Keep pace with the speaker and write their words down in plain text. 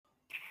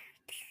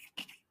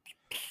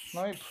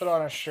Let me put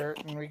on a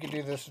shirt and we could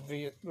do this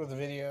with a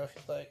video if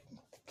you'd like,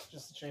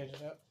 just to change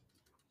it up.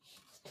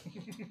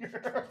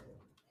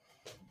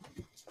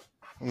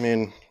 I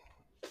mean,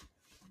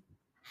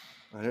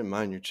 I didn't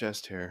mind your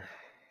chest hair.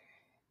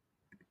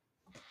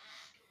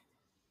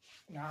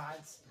 Nah,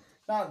 it's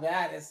not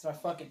that. It's my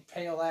fucking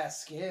pale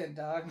ass skin,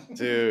 dog.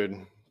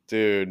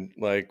 Dude,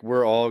 like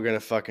we're all gonna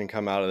fucking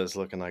come out of this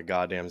looking like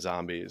goddamn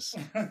zombies.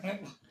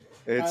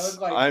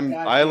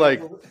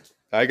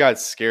 I got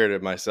scared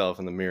of myself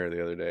in the mirror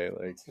the other day.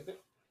 Like,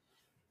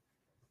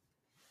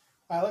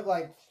 I look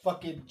like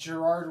fucking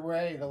Gerard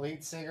Way, the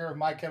lead singer of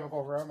My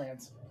Chemical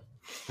Romance.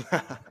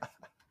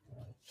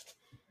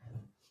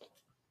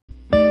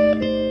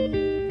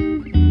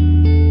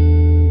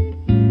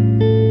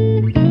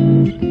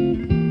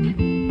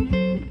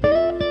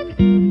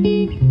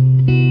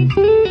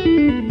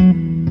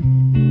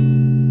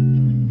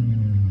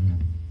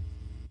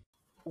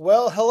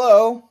 Well,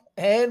 hello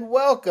and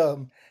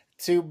welcome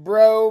to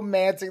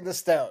Bromancing the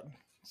Stone.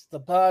 It's the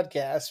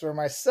podcast where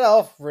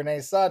myself, Renee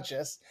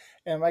Sanchez,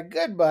 and my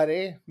good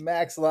buddy,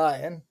 Max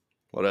Lyon,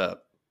 what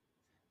up?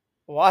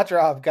 watch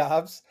Rob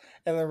Cops,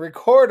 and then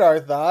record our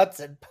thoughts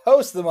and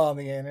post them on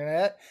the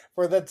internet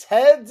for the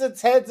tens and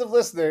tens of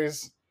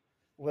listeners'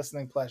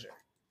 listening pleasure.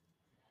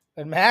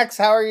 And Max,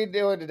 how are you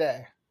doing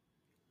today?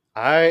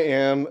 I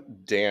am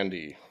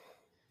dandy.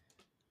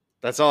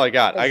 That's all I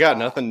got. I got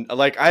nothing.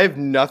 Like, I have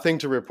nothing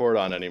to report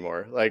on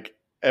anymore. Like,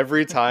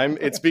 every time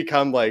it's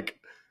become like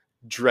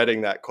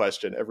dreading that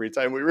question every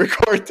time we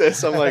record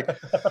this. I'm like,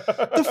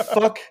 what the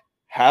fuck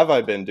have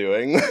I been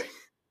doing?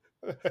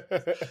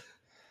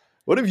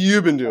 What have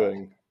you been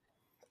doing?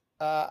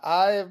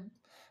 I've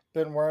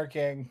been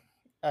working.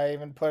 I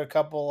even put a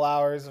couple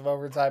hours of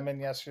overtime in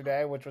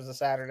yesterday, which was a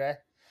Saturday.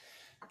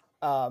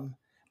 I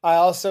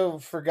also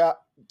forgot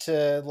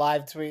to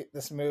live tweet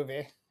this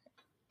movie.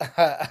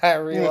 I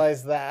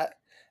realized that.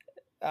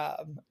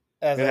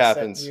 As it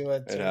happens.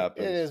 It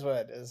happens. It is what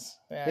it is.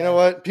 Yeah. You know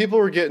what? People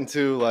were getting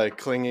too like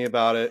clingy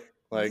about it.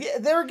 Like, yeah,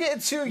 they were getting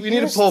too. We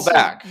need to pull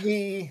back.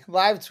 Me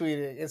live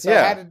tweeting, and so I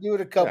had to do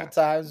it a couple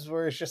times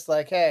where it's just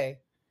like, hey,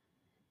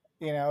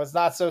 you know, it's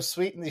not so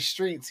sweet in these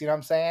streets. You know what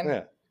I'm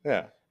saying?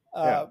 Yeah.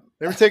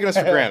 They were taking us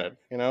for granted.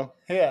 You know?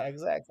 Yeah,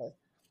 exactly.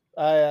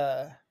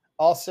 I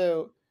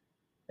also,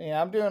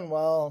 I'm doing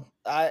well.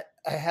 I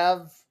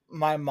have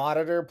my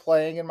monitor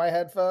playing in my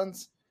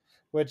headphones,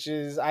 which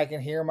is I can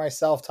hear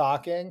myself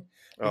talking.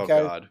 Oh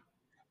God.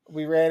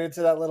 We ran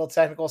into that little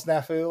technical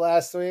snafu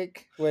last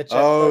week, which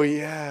so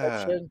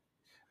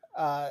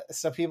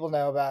people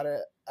know about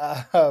it.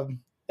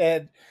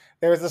 And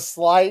there was a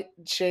slight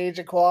change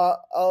of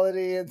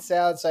quality in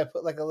sound, so I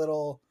put like a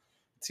little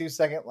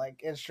 2-second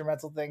like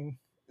instrumental thing,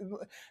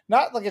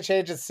 not like a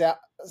change in sound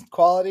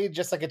quality,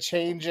 just like a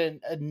change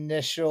in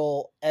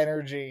initial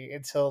energy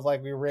until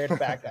like we ran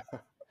back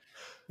up.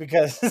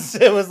 Because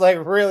it was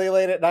like really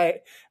late at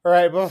night,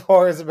 right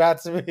before it was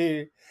about to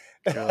be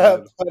put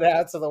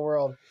out to the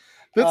world.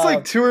 That's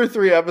like 2 or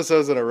 3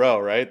 episodes in a row,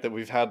 right? That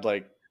we've had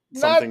like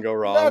something go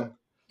wrong.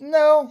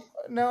 No.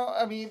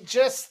 I mean,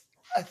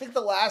 I think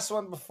the last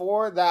one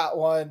before that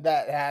one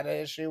that had an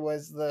issue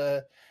was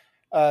the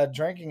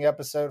drinking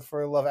episode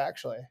for Love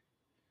Actually.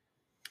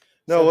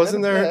 No,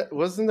 so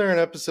wasn't there an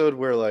episode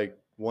where like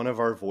one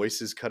of our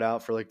voices cut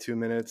out for like 2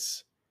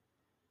 minutes?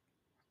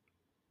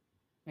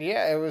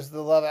 Yeah, it was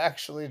the Love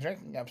Actually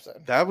drinking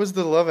episode. That was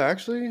the Love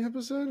Actually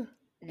episode?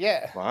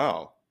 Yeah.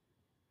 Wow.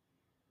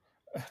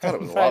 I thought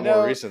it was a lot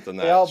more recent than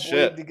that. They all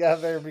bleed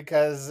together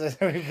because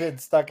we've been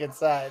stuck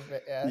inside.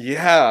 But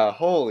yeah,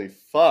 holy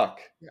fuck.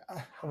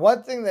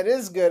 One thing that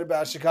is good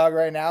about Chicago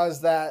right now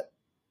is that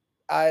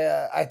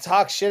I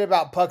talk shit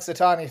about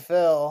Punxsutawney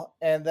Phil,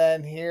 and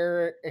then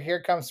here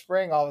comes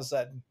spring all of a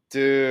sudden.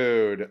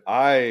 Dude,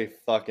 I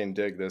fucking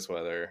dig this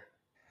weather.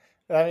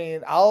 I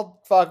mean, I'll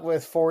fuck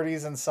with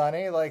 40s and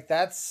sunny. Like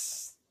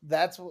that's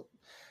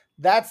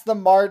the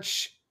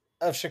March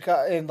of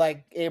Chicago in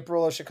like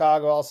April of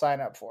Chicago. I'll sign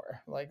up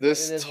for. Like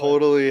this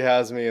totally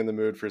has me in the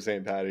mood for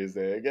St. Patty's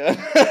Day again.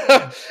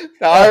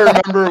 Now I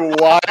remember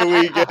why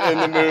we get in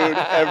the mood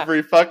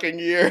every fucking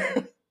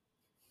year.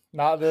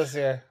 Not this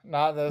year.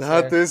 Not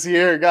this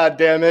year. God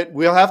damn it.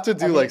 We'll have to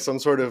do like some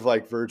sort of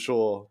like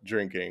virtual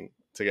drinking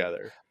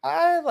together.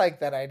 I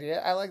like that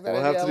idea.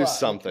 We'll have to do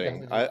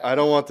something. I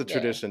don't want the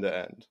tradition to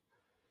end.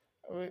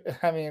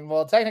 I mean,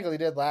 well, technically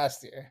did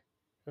last year.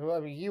 I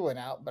mean, you went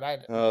out, but I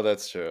didn't. Oh,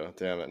 that's true.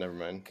 Damn it. Never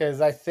mind. Because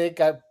I think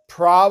I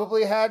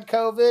probably had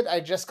COVID. I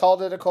just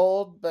called it a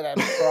cold, but I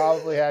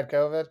probably had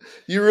COVID.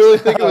 You really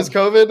think it was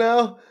COVID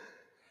now?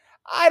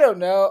 I don't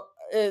know.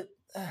 I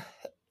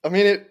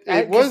mean,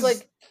 it was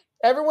like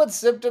everyone's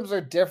symptoms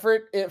are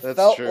different. It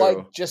felt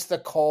like just a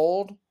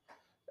cold,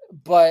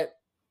 but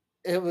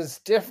it was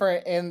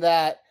different in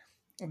that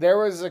there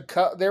was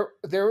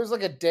there was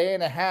like a day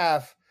and a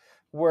half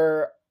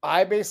where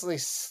I basically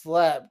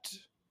slept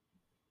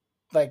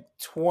like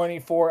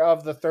 24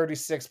 of the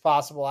 36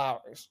 possible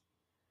hours.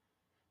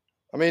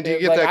 I mean, do you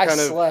get that kind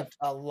of... I slept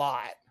a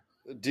lot.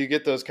 Do you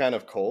get those kind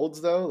of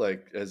colds, though?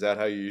 Like, is that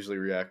how you usually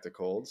react to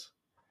colds?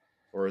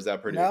 or is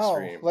that pretty No,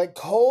 extreme? like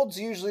colds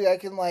usually I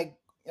can like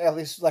at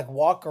least like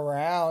walk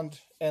around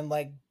and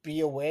like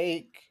be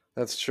awake.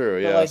 That's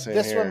true. But Yeah, like same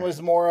this one here.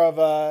 was more of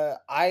a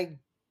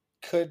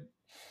could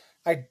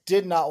I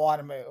did not want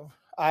to move.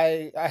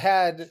 I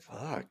had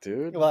Fuck,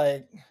 dude.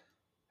 like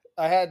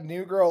I had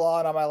New Girl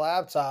on my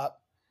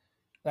laptop,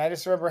 and I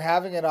just remember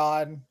having it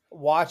on,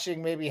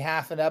 watching maybe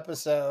half an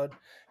episode,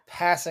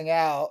 passing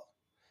out,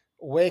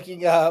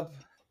 waking up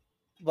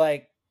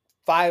like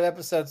 5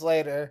 episodes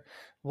later,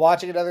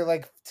 watching another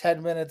like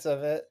 10 minutes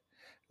of it,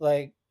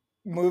 like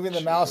moving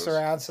the mouse Jesus.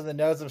 around so the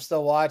notes I'm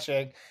still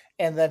watching,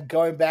 and then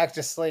going back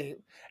to sleep.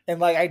 And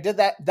like I did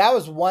that. That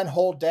was one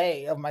whole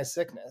day of my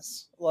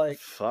sickness. Like,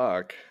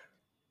 Fuck.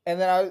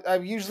 and then I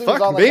usually was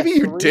Fuck, on like a maybe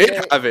you three did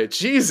day. have it.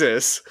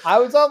 Jesus. I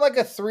was on like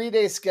a 3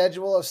 day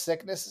schedule of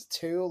sickness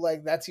too.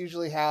 Like that's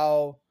usually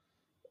how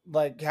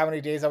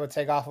many days I would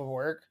take off of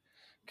work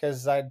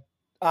because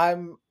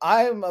I'm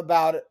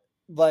about it.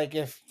 Like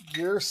if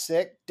you're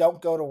sick,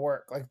 don't go to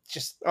work. Like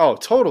just Oh,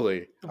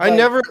 totally. I like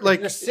never if you're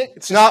like sick,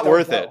 it's just not don't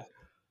worth it. go.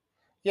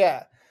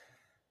 Yeah,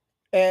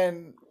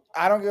 and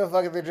I don't give a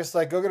fuck if they're just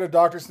like go get a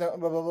doctor's note.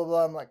 Blah blah blah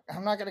blah. I'm like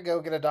I'm not gonna go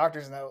get a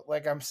doctor's note.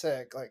 Like I'm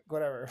sick. Like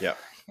whatever. Yeah.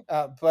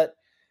 But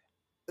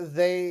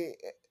they,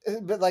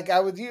 but like I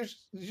would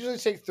usually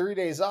take 3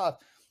 days off.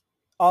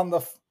 On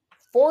the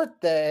fourth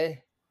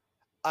day,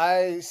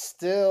 I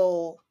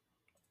still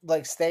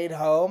like stayed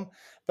home,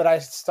 but I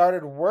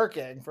started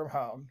working from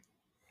home.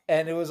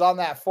 And it was on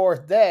that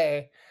fourth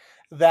day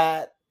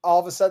that all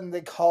of a sudden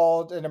they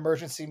called an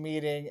emergency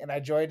meeting and I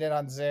joined in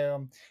on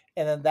Zoom.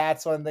 And then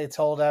that's when they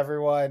told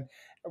everyone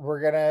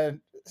we're going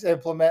to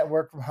implement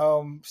work from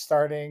home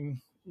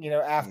starting,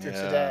 after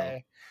Yeah.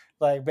 today.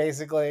 Like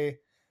basically,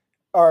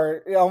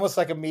 or almost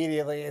like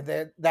immediately.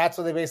 That's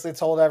when they basically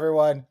told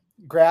everyone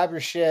grab your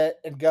shit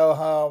and go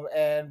home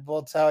and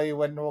we'll tell you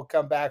when we'll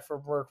come back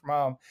from work from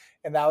home.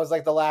 And that was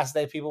like the last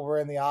day people were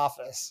in the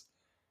office.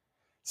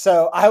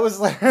 So I was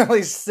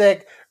literally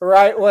sick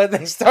right when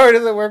they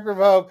started the work from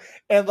home.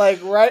 And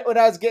like right when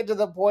I was getting to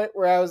the point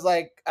where I was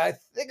like, I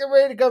think I'm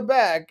ready to come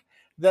back,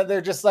 then they're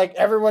just like,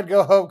 everyone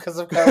go home because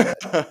of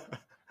COVID.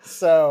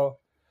 So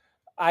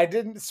I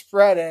didn't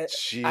spread it.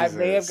 I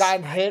may have Jesus.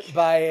 gotten hit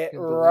by it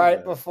Can't believe right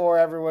that. before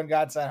everyone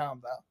got sent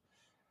home, though.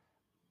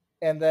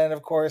 And then,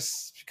 of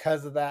course,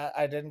 because of that,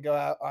 I didn't go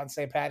out on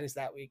St. Patty's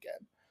that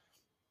weekend.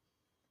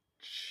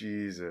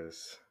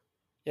 Jesus.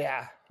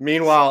 Yeah.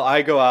 Meanwhile,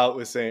 I go out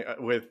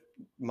with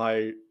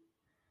my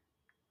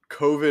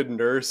COVID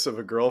nurse of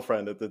a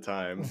girlfriend at the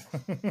time.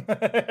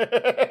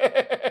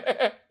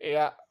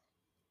 Yeah.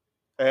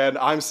 And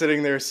I'm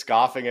sitting there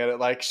scoffing at it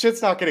like,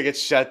 shit's not going to get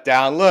shut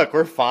down. Look,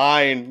 we're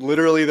fine.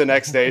 Literally the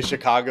next day,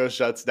 Chicago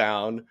shuts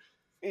down.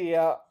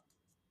 Yeah.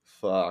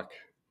 Fuck.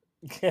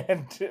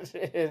 And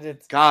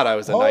it's God, I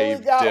was a only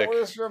naive got dick.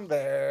 worse from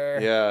there.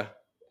 Yeah.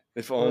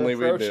 If We're only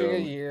we approaching knew. a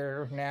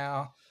year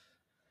now.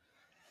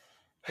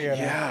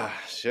 Yeah,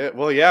 shit.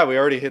 Well, yeah, we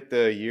already hit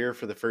the year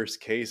for the first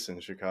case in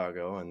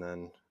Chicago. And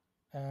then,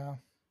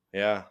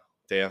 yeah,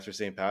 day after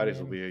St. Patty's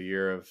will be a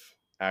year of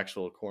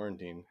actual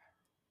quarantine.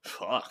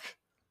 Fuck.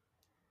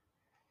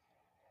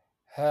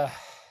 Yeah,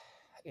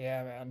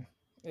 man.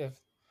 If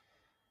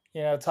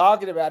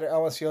talking about it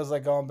almost feels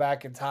like going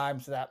back in time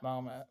to that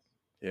moment.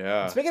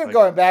 Yeah. And speaking of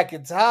going back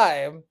in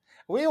time,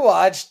 we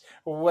watched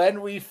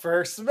When We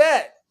First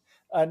Met,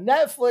 a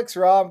Netflix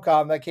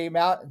rom-com that came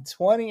out in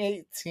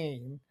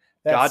 2018.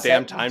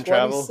 Goddamn time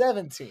travel.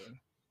 2017.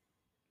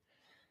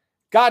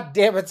 God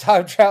damn it,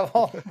 time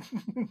travel.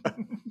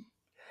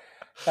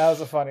 That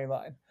was a funny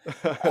line.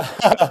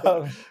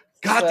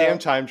 Goddamn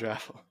time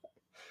travel.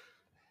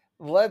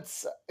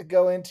 Let's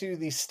go into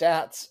the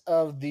stats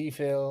of the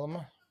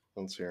film.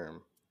 Let's hear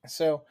him.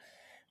 So,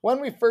 When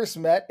We First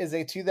Met is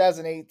a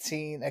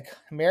 2018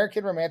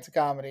 American romantic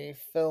comedy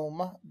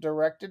film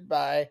directed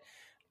by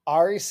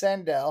Ari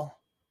Sandel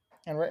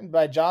and written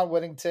by John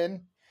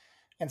Whittington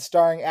and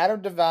starring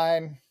Adam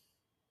Devine,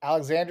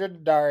 Alexandra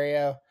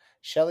Daddario,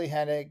 Shelley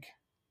Hennig,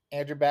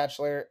 Andrew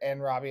Batchelor,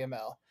 and Robbie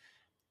Amell.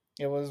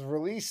 It was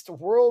released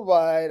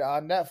worldwide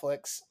on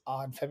Netflix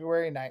on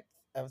February 9th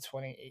of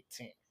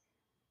 2018.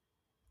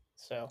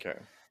 So, okay.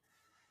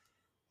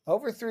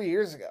 Over 3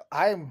 years ago.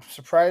 I'm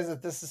surprised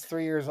that this is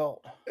 3 years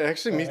old.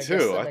 Actually, me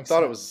too. I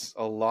thought it was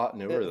a lot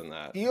newer than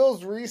that.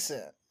 Feels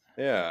recent.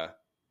 Yeah.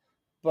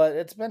 But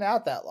it's been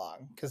out that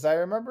long. Because I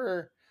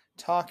remember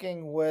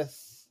talking with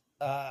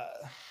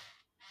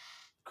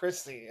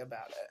Christy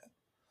about it.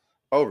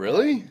 Oh,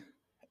 really?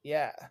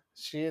 Yeah.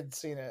 She had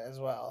seen it as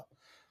well.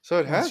 So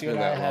it has been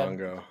that long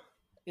ago.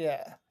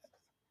 Yeah.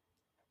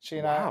 She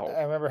and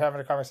I remember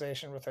having a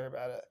conversation with her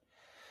about it.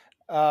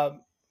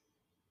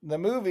 The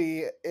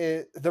movie,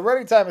 the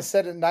running time is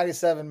set at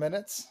 97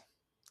 minutes,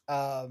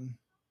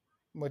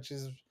 which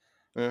is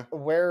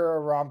where a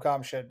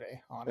rom-com should be,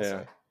 honestly.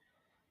 Yeah.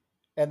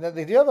 And then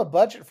they do have a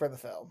budget for the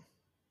film.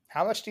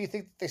 How much do you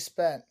think that they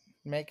spent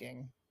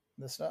making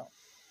this film?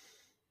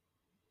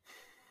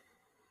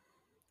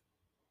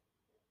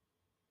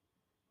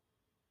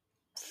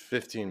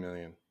 $15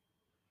 million.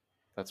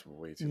 That's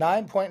way too.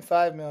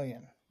 9.5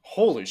 million.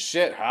 Holy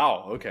shit!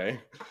 How? Okay,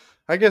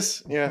 I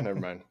guess. Yeah, never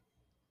mind.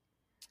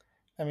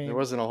 I There mean,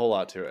 wasn't a whole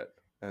lot to it,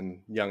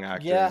 and young yeah,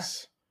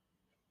 actors.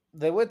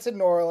 they went to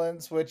New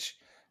Orleans, which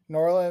New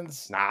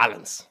Orleans,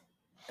 Nolans.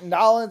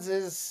 Nolans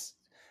is,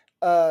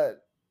 uh,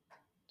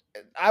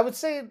 I would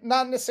say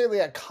not necessarily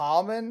a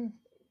common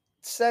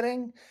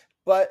setting,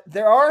 but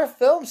there are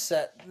films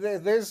set. There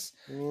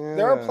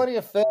are Yeah. plenty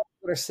of films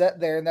that are set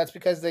there, and that's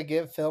because they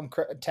give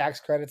tax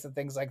credits and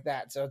things like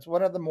that. So it's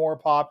one of the more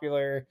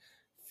popular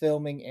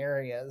filming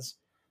areas.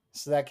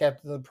 So that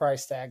kept the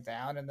price tag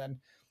down. And then,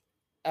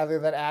 other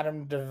than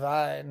Adam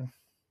Devine,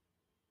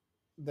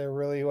 there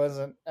really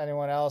wasn't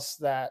anyone else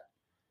that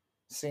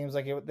seems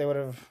like they would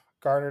have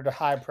garnered a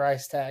high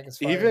price tag as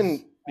far as.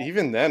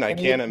 Even then, I And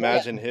even can't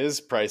imagine then, his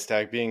price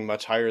tag being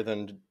much higher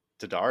than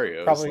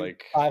Daddario's. probably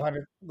Like,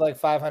 500, like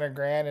 500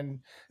 grand, and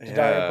Daddario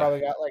yeah. probably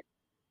got like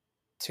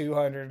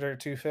 200 or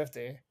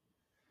 250.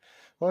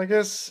 Well, I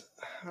guess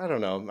I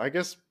don't know. I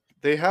guess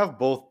they have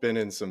both been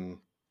in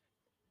some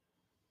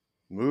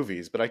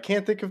movies, but I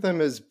can't think of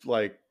them as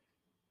like.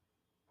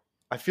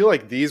 I feel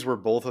like these were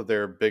both of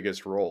their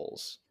biggest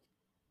roles.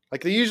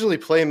 Like they usually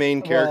play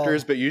main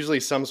characters, Well, but usually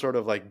some sort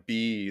of like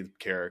B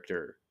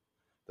character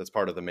that's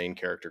part of the main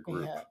character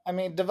group. yeah. I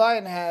mean,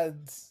 Divine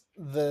had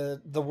the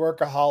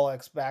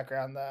workaholics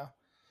background though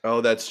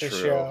Oh, that's to true.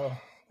 show,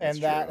 That's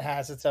and that true.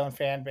 has its own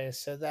fan base,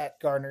 so that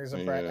garners a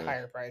Yeah.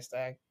 higher price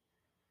tag.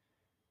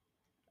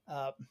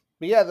 But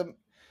yeah, the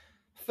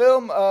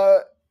film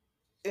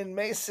in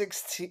May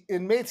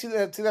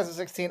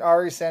 2016,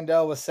 Ari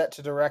Sandel was set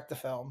to direct the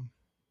film,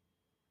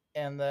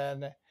 and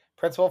then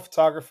principal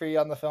photography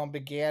on the film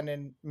began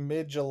in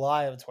mid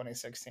July of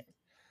 2016.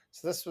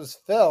 So this was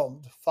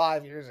filmed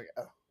 5 years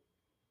ago.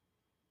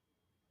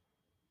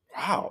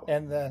 Wow.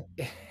 And then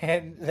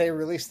and they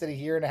released it a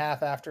year and a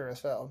half after it was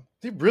filmed.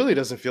 He really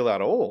doesn't feel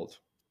that old.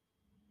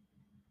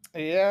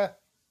 Yeah,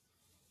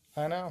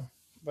 I know,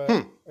 but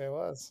it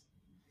was.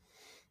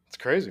 It's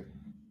crazy.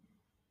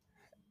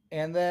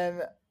 And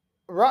then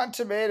Rotten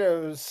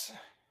Tomatoes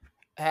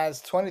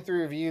has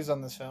 23 reviews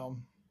on this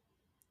film.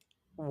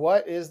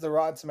 What is the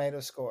Rotten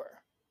Tomatoes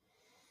score?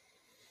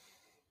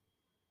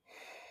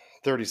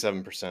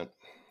 37%.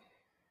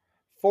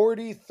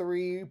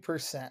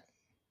 43%.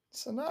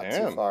 So not too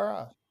Damn. far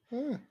off.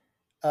 Eh.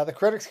 The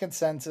critics'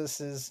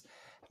 consensus is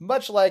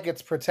much like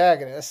its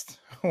protagonist,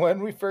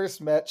 when we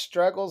first met,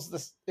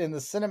 struggles in the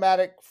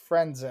cinematic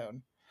friend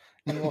zone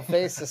and will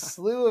face a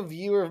slew of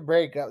viewer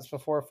breakups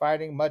before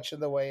finding much in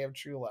the way of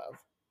true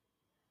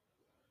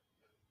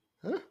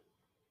love.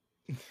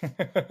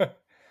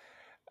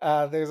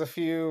 There's a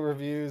few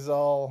reviews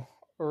I'll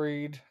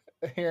read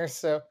here.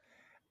 So,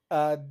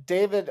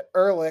 David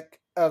Ehrlich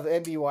of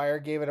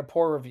IndieWire gave it a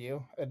poor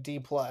review, a D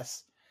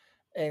plus,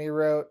 and he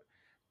wrote,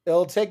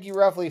 "It'll take you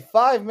roughly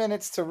 5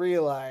 minutes to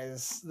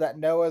realize that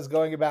Noah's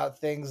going about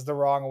things the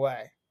wrong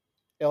way.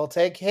 It'll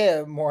take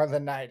him more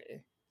than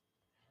 90."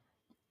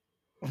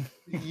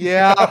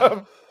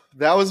 Yeah.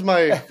 That was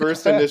my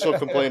first initial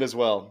complaint as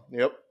well.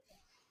 Yep.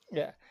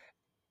 Yeah.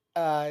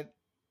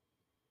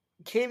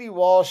 Katie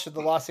Walsh of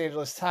the Los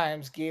Angeles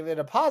Times gave it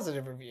a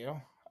positive review,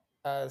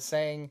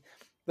 saying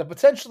the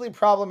potentially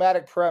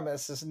problematic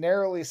premise is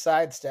narrowly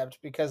sidestepped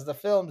because the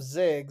film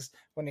zigs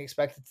when you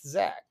expect it to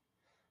zag.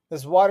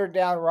 This watered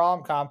down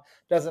rom com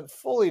doesn't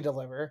fully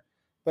deliver,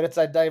 but it's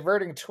a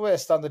diverting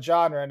twist on the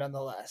genre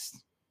nonetheless.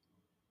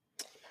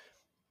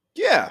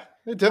 Yeah.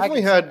 It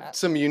definitely can see had that.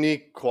 some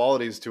unique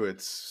qualities to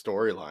its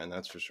storyline,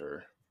 that's for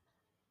sure.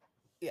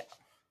 Yeah.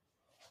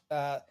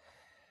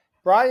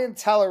 Brian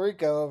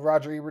Tallarico of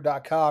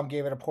RogerEbert.com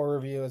gave it a poor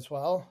review as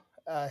well.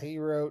 He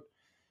wrote,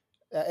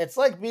 "It's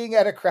like being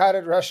at a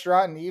crowded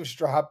restaurant and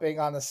eavesdropping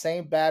on the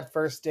same bad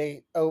first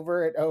date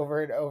over and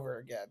over and over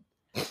again.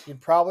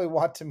 You'd probably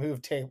want to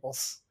move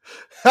tables."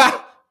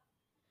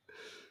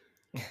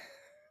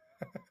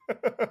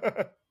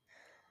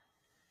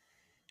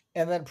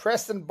 And then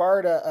Preston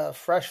Barta of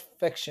Fresh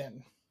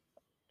Fiction,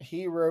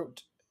 he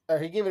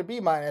gave it a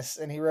B minus,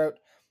 and he wrote,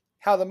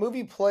 "How the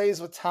movie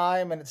plays with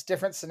time and its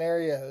different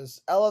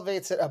scenarios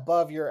elevates it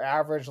above your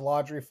average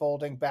laundry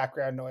folding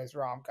background noise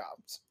rom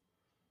coms."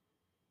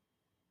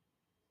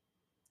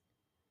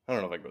 I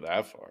don't know if I go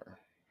that far.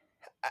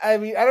 I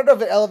mean, I don't know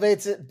if it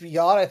elevates it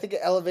beyond. I think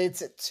it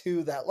elevates it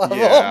to that level.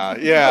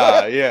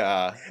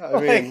 Yeah. I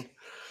mean,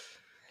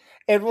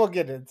 and we'll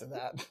get into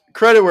that.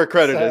 credit where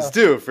credit is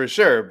due, for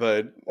sure.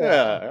 But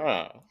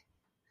yeah.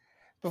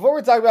 Before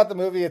we talk about the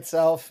movie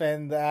itself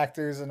and the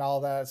actors and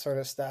all that sort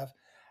of stuff,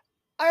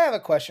 I have a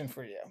question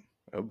for you.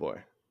 Oh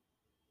boy,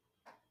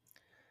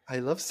 I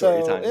love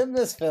story time. In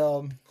this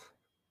film,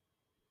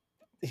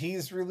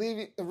 he's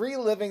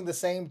reliving the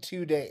same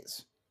 2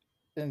 days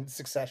in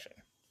succession.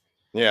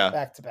 Yeah.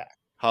 Back to back.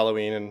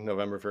 Halloween and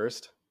November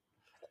 1st.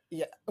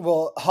 Yeah.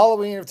 Well,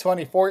 Halloween of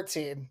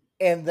 2014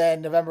 and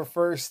then November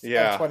 1st of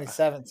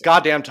 2017.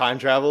 Goddamn time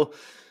travel.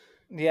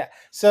 Yeah.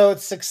 So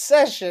it's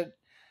succession,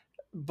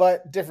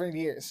 but different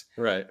years.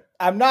 Right.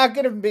 I'm not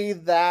going to be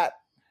that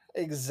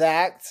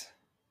exact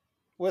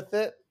with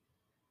it,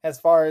 as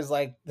far as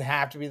like they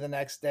have to be the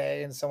next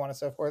day and so on and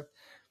so forth.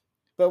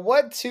 But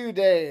what 2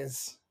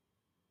 days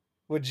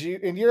would you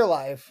in your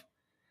life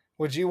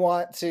would you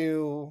want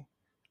to,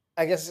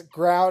 I guess,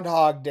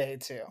 Groundhog Day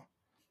to?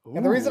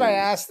 And the reason I Ooh.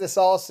 asked this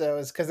also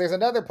is because there's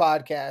another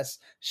podcast.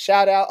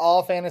 Shout out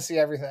All Fantasy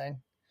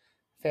Everything,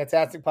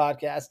 fantastic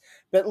podcast.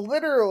 But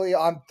literally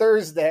on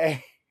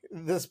Thursday,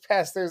 this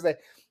past Thursday,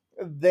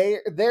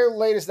 their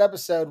latest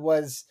episode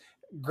was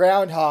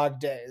Groundhog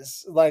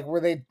Days, like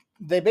where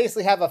they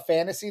basically have a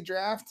fantasy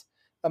draft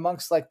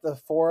amongst like the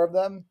four of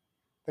them.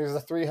 There's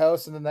the three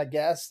hosts and then that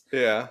guest,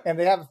 Yeah. and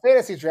they have a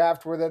fantasy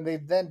draft where then they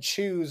then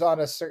choose on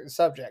a certain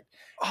subject.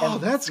 Oh,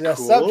 And that's the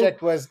cool.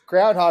 subject was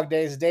Groundhog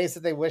Days, days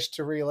that they wish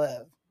to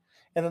relive.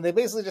 And then they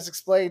basically just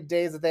explained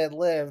days that they had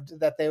lived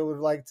that they would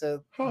like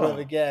to live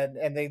again,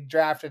 and they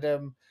drafted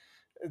him.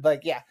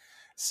 Like, yeah.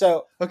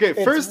 So Okay,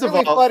 it's first really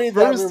of all, funny that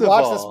first we of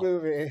watched this all,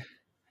 movie,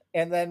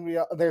 and then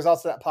there's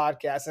also that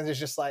podcast, and it's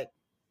just like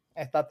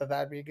I thought that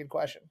that'd be a good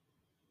question.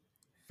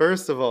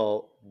 first of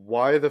all,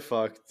 why the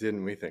fuck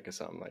didn't we think of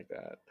something like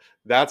that?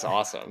 That's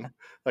awesome.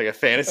 Like a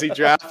fantasy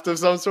draft of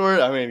some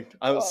sort. I mean,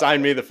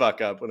 sign me the fuck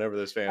up whenever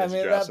there's I fantasy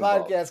mean, that drafts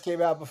involved. podcast came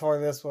out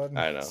before this one.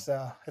 I know.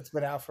 So it's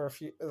been out for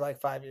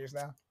 5 years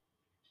now.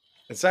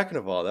 And second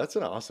of all, that's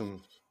an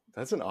awesome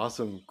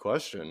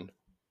question.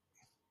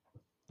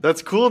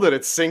 That's cool that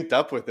it's synced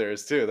up with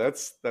theirs too.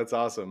 That's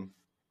awesome.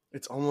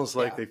 It's almost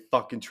like they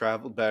fucking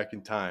traveled back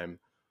in time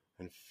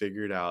and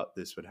figured out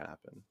this would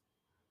happen.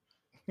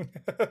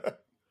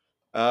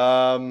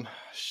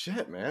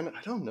 Shit, man.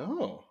 I don't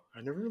know. I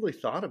never really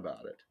thought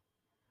about it.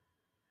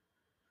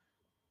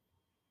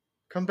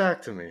 Come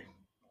back to me.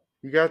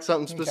 You got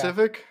something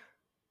specific? Okay.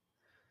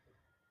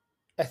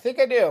 I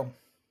think I do.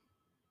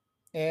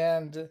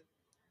 And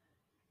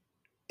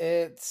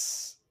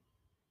it's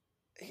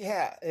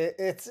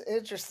it's an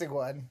interesting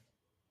one.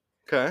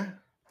 Okay.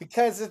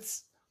 Because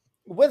it's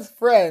with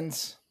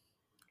friends,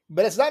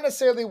 but it's not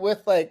necessarily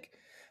with like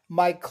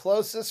my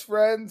closest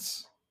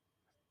friends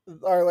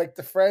are like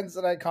the friends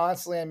that I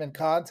constantly am in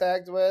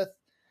contact with,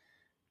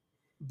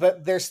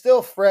 but they're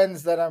still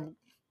friends that I'm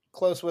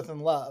close with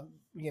and love,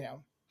 you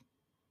know.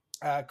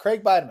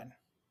 Craig Bideman.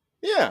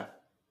 Yeah.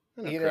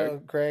 You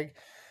know Craig.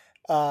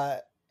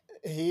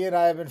 He and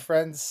I have been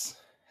friends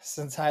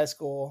since high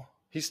school.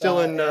 He's still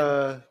in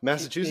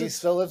Massachusetts? He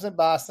still lives in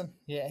Boston.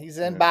 Yeah, he's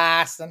in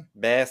Boston.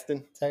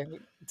 Boston.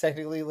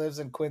 Technically lives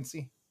in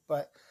Quincy.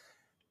 But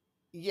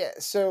yeah,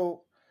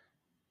 so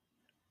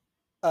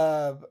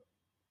our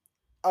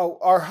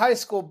high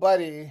school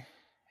buddy,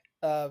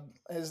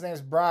 his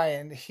name's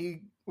Brian,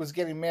 he was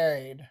getting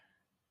married.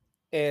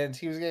 And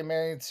he was getting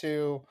married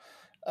to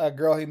a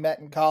girl he met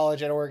in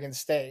college at Oregon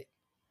State.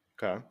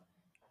 Okay.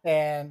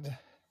 And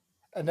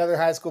another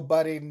high school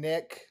buddy,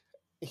 Nick,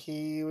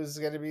 he was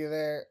going to be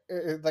there.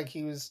 Like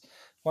he was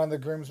one of the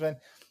groomsmen.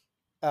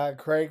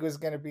 Craig was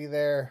going to be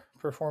there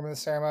performing the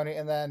ceremony.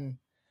 And then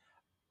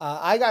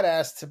I got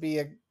asked to be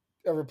a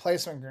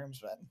replacement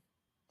groomsman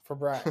for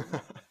Brian.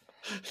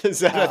 Is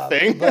that a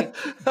thing?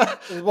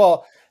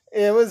 Well,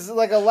 it was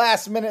like a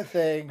last minute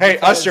thing. Hey,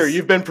 Usher,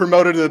 you've been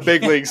promoted to the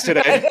big leagues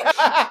today.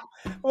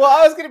 Well,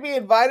 I was going to be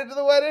invited to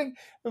the wedding,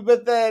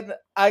 but then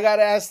I got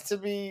asked to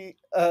be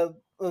a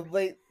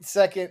late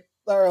second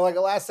or like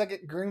a last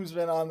second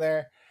groomsman on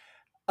there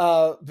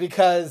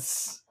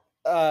because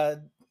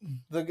the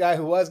guy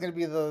who was going to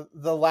be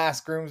the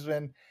last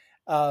groomsman,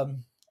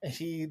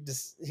 he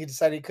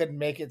decided he couldn't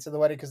make it to the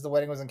wedding because the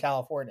wedding was in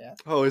California.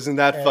 Oh, isn't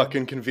that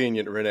fucking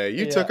convenient, Renee?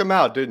 You took him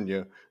out, didn't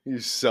you? You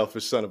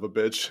selfish son of a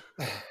bitch.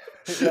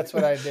 That's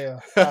what I do.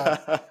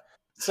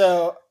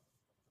 So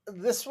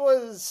this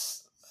was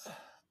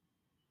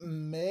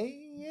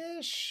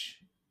May-ish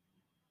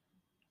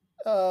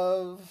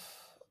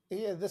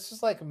this was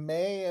like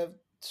May of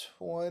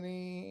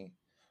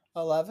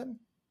 2011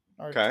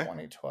 or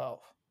 2012.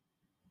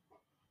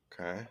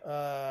 Okay.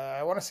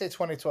 I want to say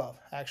 2012,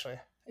 actually.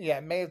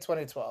 Yeah, May of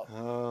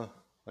 2012.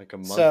 Like a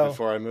month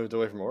before I moved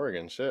away from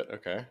Oregon. Shit.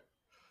 Okay.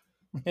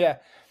 Yeah.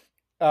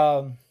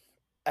 I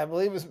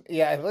believe it was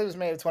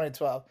May of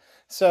 2012.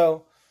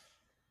 So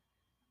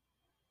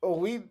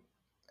I'm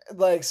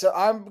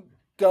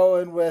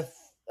going with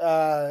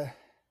my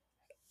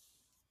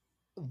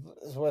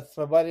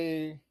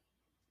buddy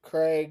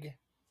Craig,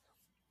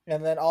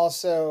 and then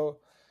also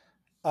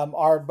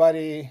our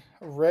buddy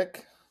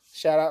Rick.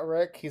 Shout out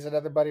Rick. He's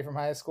another buddy from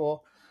high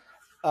school.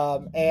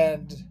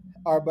 And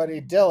our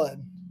buddy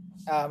Dylan,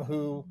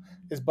 who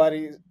is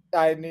buddy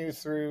I knew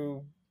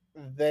through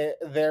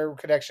their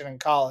connection in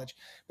college.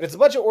 But it's a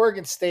bunch of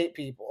Oregon State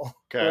people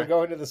who are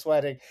going to this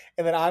wedding,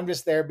 and then I'm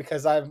just there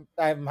because I'm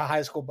a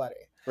high school buddy.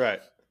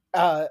 Right.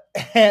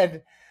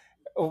 And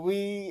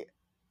I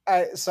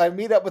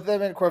meet up with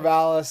them in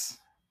Corvallis,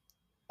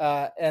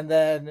 and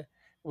then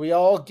we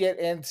all get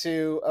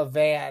into a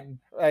van.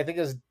 I think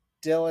it was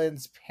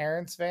Dylan's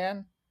parents'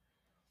 van.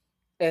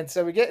 And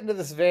so we get into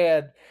this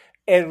van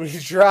and we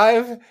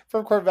drive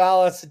from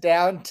Corvallis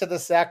down to the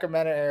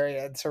Sacramento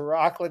area to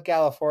Rockland,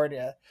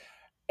 California.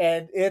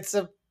 And it's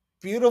a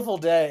beautiful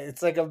day.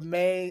 It's like a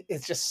May.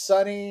 It's just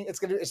sunny. It's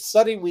gonna be a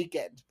sunny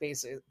weekend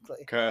basically.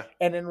 Okay.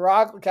 And in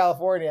Rockland,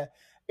 California,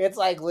 it's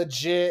like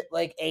legit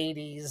like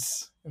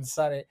 80s and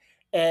sunny.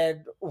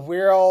 And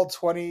we're all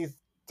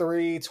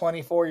 23,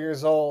 24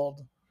 years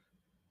old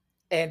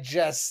and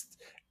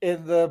just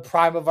in the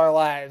prime of our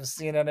lives.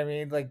 You know what I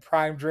mean? Like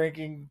prime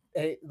drinking,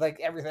 like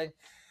everything.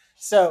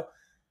 So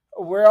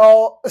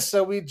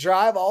so we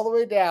drive all the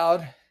way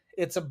down.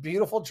 It's a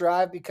beautiful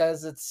drive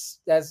because it's,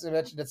 as I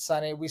mentioned, it's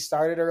sunny. We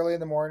started early in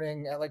the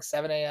morning at like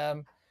 7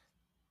 a.m.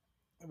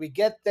 We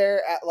get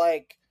there at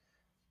like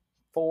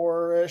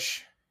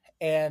 4ish,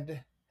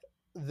 and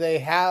they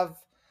have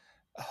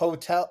a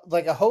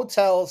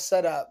hotel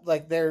set up.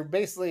 Like they're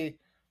basically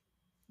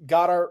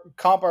got our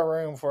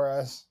room for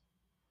us.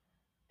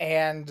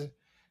 And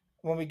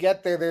when we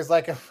get there, there's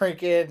like a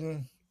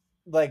freaking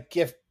like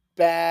gift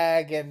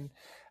bag and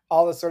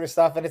all this sort of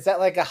stuff. And it's at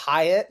like a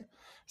Hyatt.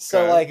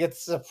 So Okay. like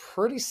it's a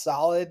pretty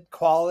solid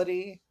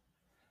quality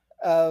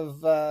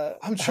of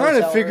I'm trying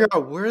to hotel figure room.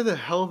 out where the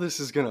hell this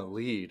is gonna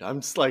lead.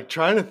 I'm just like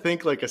trying to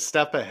think like a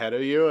step ahead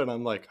of you, and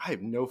I'm like, I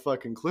have no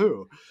fucking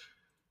clue.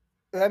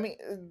 I mean,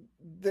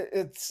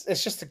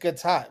 it's just a good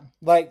time.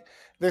 Like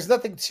there's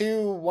nothing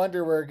to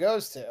wonder where it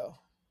goes to.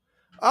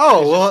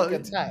 Oh It's just a well,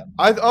 good time.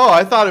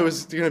 I thought it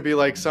was gonna be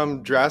like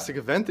some drastic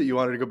event that you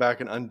wanted to go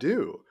back and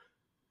undo.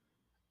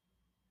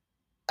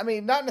 I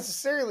mean, not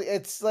necessarily.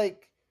 It's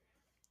like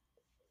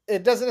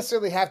it doesn't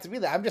necessarily have to be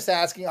that. I'm just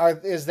asking: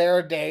 is there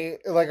a day,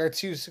 like, or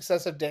two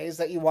successive days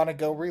that you want to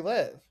go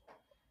relive?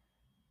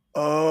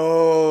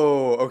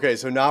 Oh, okay.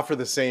 So not for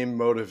the same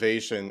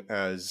motivation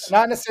as.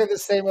 Not necessarily the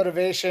same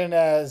motivation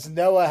as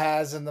Noah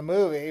has in the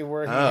movie,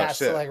 where he Oh has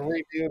to shit. like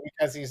redo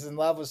because he's in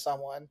love with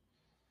someone.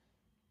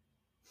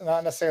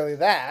 Not necessarily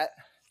that,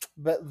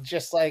 but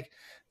just like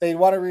they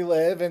want to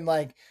relive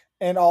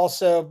and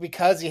also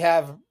because you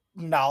have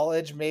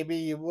knowledge, maybe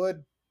you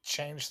would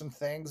change some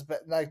things,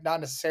 but like not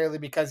necessarily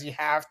because you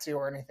have to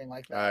or anything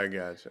like that. I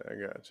gotcha. I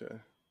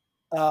gotcha.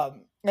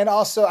 And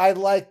also, I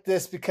like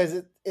this because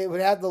it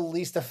would have the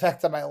least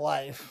effect on my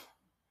life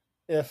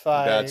if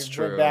I That's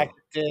went back true.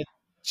 and did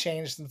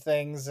change some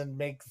things and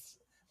make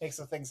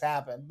some things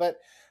happen. But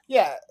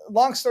yeah,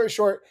 long story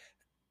short,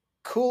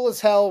 cool as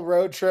hell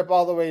road trip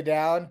all the way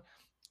down.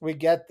 We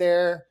get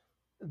there.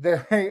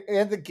 There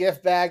in the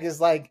gift bag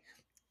is like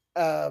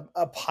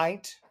a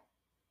pint,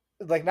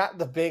 like not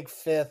the big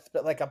fifth,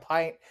 but like a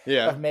pint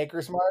Yeah. of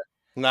Maker's Mark.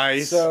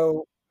 Nice.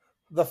 So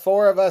the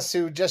four of us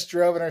who just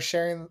drove and are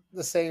sharing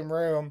the same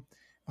room,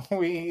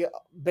 we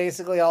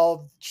basically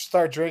all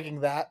start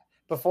drinking that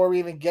before we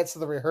even get to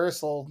the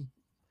rehearsal.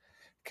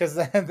 Because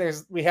then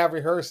we have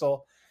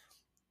rehearsal.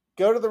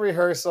 Go to the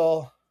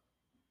rehearsal,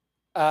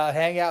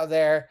 hang out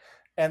there,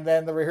 and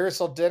then the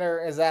rehearsal dinner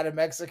is at a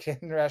Mexican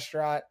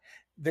restaurant.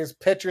 There's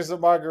pictures of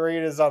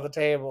margaritas on the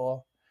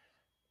table.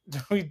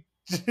 We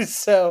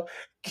so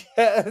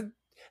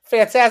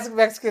fantastic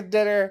Mexican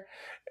dinner,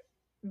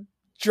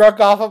 drunk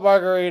off of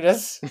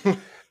margaritas.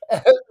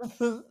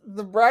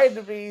 The bride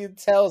to be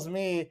tells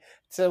me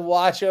to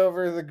watch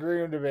over the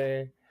groom to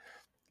be,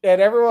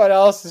 and everyone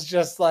else is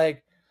just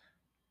like,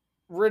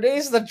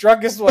 Renee's the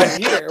drunkest one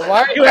here.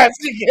 Why are you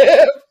asking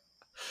him?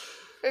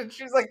 And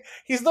she's like,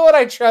 he's the one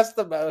I trust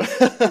the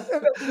most.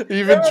 And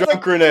Even everyone's like,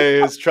 drunk Renee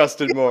is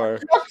trusted more.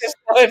 drunkest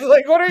one.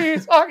 Like, what are you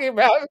talking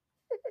about?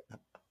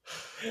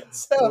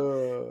 So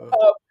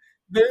Uh,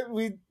 there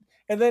we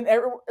and then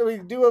we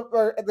do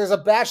there's a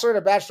bachelor and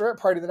a bachelorette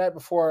party the night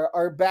before.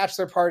 Our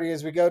bachelor party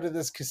is we go to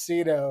this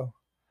casino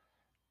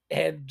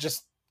and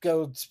just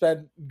go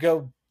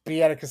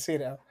be at a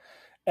casino.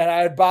 And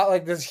I had bought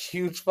like this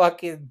huge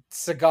fucking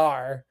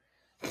cigar,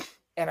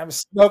 and I'm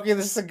smoking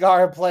the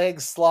cigar, playing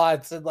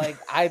slots, and like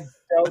I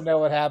don't know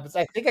what happens.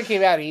 I think I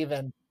came out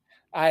even.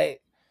 I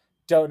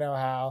don't know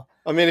how.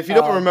 I mean, if you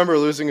don't Um, remember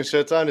losing a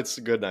shit ton, it's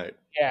a good night.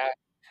 yeah,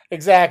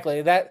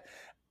 exactly. That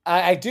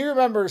I do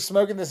remember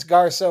smoking the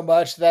cigar so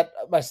much that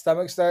my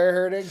stomach started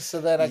hurting,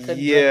 so that I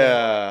couldn't drink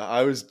anymore. Yeah,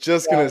 I was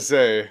just Yeah, gonna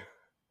say.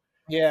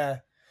 yeah.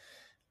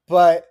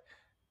 But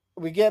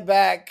we get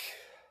back,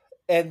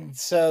 and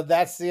so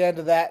that's the end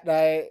of that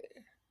night.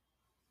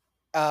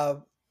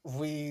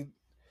 We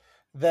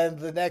then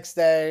the next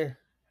day,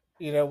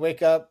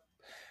 wake up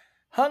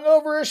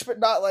hungoverish, but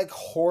not like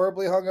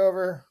horribly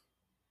hungover.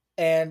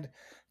 And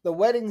the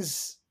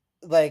wedding's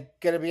like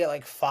gonna be at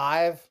like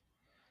 5,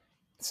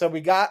 so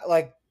we got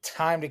like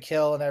time to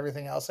kill and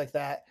everything else like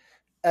that.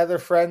 Other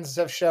friends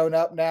have shown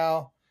up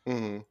now,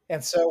 Hmm.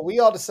 and so we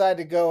all decided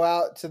to go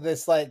out to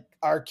this like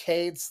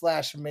arcade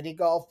slash mini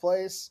golf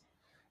place,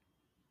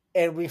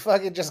 and we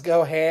fucking just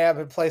go ham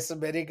and play some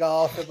mini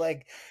golf and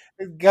like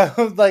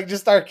go like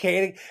just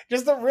arcading,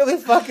 just a really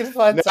fucking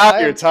fun Now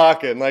you're time.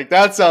 talking. Like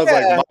that sounds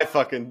like Yeah, my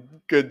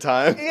fucking good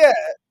time. yeah.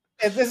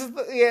 And this is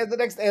the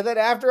next day. And then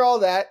after all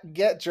that,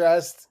 get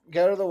dressed,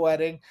 go to the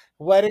wedding.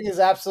 Wedding is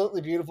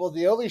absolutely beautiful.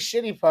 The only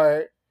shitty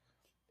part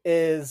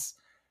is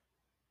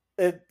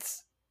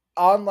it's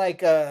on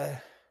like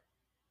a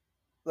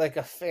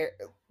fair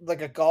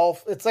like a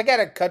golf. It's like at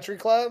a country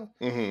club,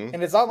 Hmm.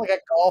 and it's on like a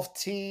golf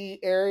tee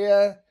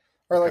area.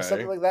 or like Okay.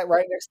 something like that,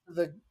 right next to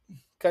the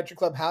country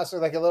club house, or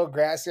like a little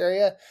grass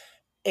area,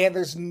 and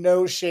there's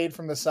no shade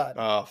from the sun,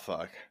 Oh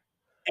fuck.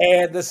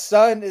 and the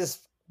sun is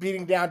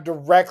beating down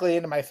directly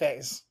into my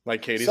face.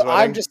 Like Katie's So I'm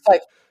wedding? just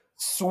like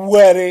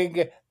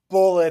sweating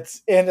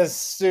bullets in a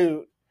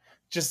suit,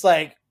 just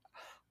like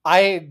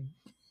I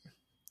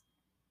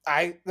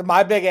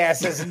my big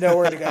ass has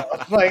nowhere to go.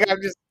 Like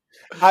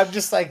I'm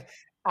just like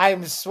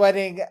I'm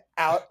sweating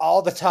out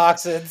all the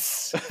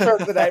toxins from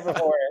the night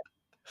before.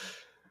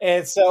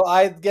 And so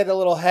I get a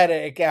little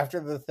headache after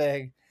the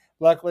thing.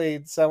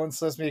 Luckily, someone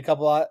slipped me a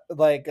couple of,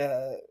 like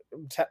it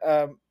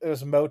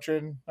was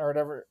Motrin or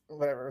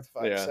whatever the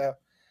fuck. Yeah. So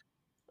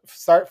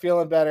start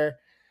feeling better.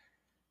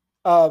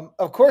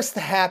 Of course, the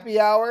happy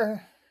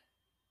hour,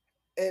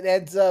 it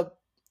ends up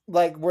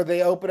like where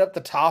they open up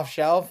the top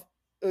shelf,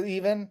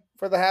 even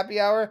for the happy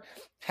hour,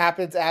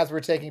 happens as we're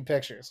taking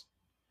pictures.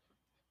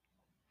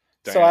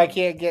 So I Damn.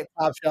 can't get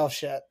top shelf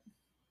shit.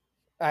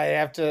 I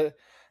have to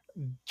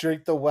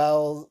drink the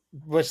well,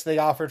 which they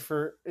offered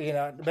for,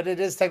 but it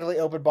is technically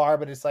open bar,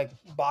 but it's like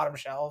bottom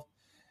shelf.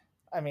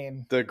 I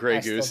mean, The Grey I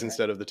still Goose drink.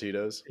 instead of the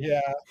Tito's.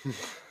 Yeah.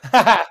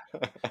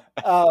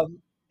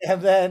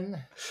 And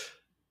then,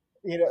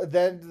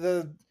 then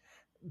the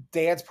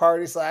dance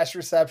party /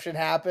 reception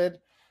happened.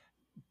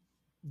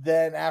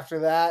 Then after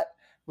that,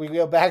 we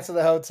go back to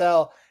the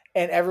hotel,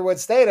 and everyone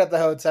stayed at the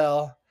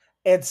hotel.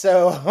 And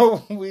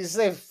so we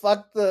say,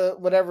 fuck the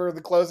whatever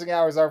the closing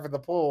hours are for the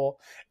pool.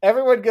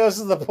 Everyone goes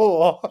to the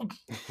pool.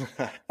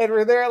 And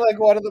we're there at like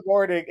 1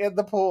 a.m. in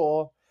the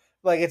pool.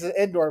 Like it's an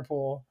indoor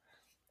pool.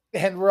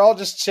 And we're all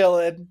just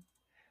chilling.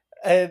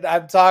 And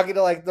I'm talking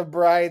to like the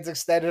bride's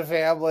extended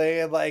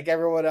family and like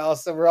everyone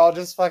else. And we're all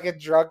just fucking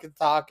drunk and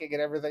talking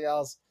and everything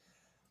else.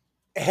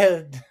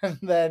 And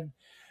then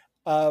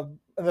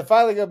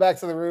finally go back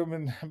to the room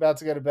and about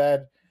to go to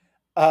bed.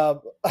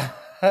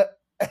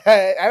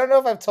 I don't know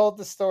if I've told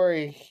the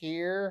story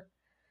here,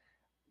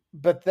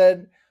 but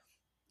then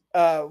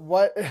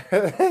what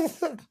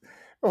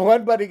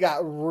one buddy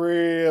got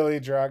really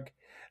drunk.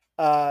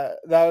 That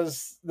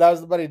was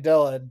the buddy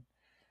Dylan.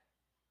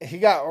 He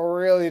got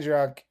really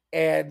drunk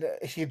and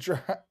he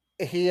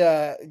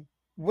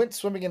went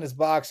swimming in his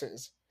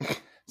boxers.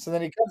 So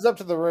then he comes up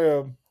to the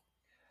room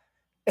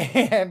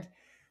and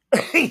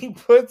he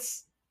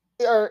puts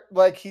or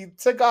like he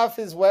took off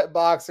his wet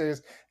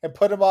boxers and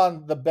put them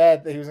on the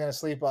bed that he was going to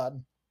sleep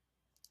on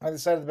the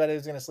side of the bed he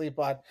was going to sleep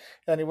on.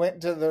 And he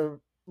went to the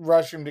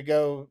restroom to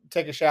go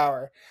take a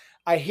shower.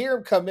 I hear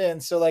him come in,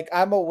 so like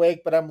I'm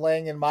awake, but I'm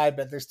laying in my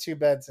bed. There's 2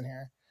 beds in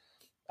here.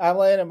 I'm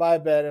laying in my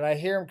bed, and I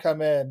hear him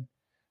come in,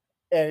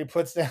 and he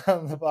puts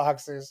down the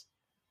boxers,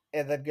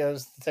 and then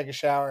goes to take a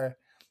shower. And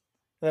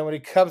then when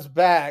he comes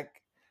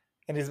back,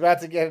 and he's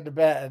about to get into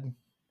bed,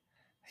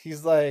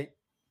 he's like,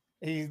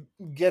 he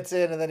gets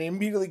in, and then he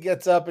immediately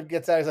gets up and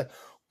gets out. He's like,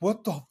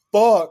 "What the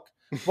fuck?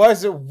 Why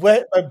is it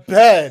wet in my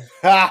bed?"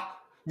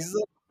 He's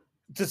like,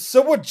 "Did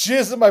someone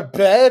jizz in my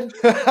bed?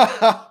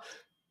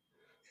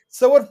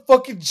 Someone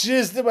fucking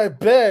jizzed in my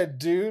bed,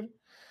 dude."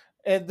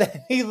 And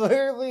then he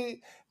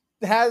literally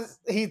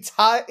he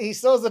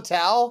still has a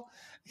towel.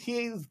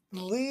 He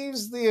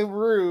leaves the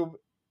room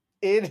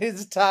in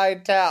his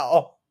tied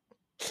towel.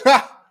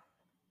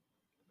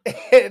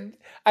 And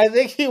I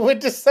think he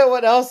went to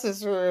someone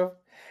else's room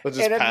They'll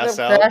just and ended pass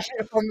up out. crashing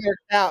on their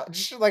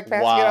couch, like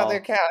passing out on their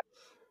Wow. couch.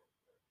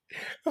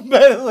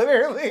 But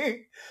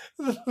literally,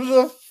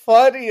 the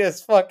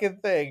funniest fucking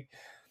thing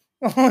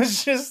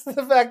was just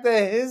the fact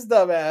that his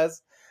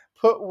dumbass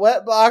put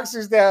wet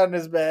boxers down in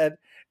his bed,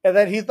 and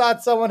then he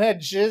thought someone had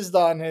jizzed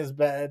on his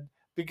bed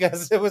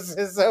because it was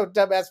his own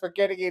dumbass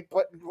forgetting he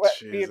put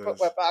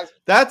wet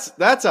boxers.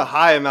 That's a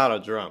high amount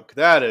of drunk.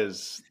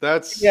 That's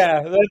That's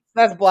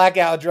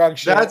blackout drunk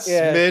shit. That's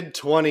Yeah.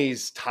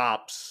 mid-20s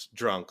tops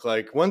drunk.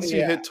 Like once you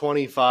Yeah. hit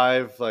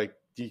 25, like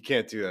you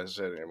can't do that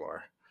shit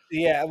anymore.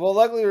 Yeah, well,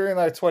 luckily we were in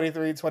like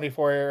 23,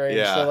 24 range.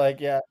 Yeah. So like,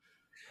 yeah.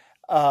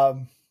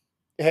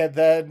 And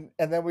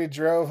then we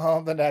drove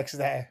home the next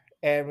day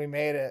and we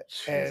made it.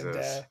 Jesus.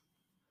 And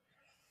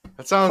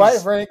that sounds quite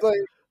frankly,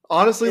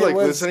 honestly it like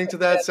was listening to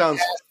that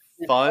sounds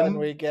fun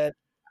weekend.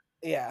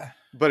 Yeah.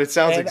 but it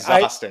sounds And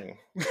exhausting.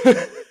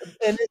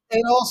 And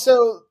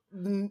also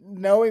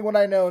knowing what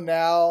I know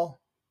now,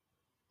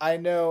 I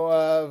know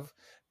of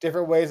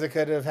different ways I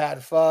could have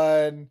had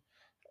fun.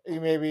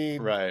 Maybe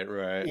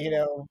right.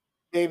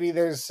 maybe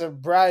there's some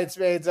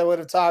bridesmaids I would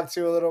have talked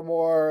to a little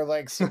more,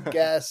 like some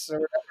guests or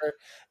whatever.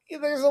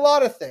 There's a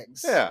lot of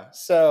things. Yeah.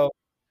 So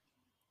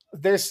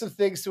there's some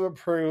things to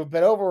improve,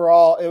 but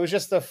overall, it was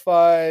just a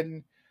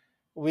fun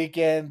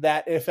weekend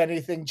that if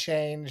anything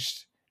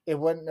changed, it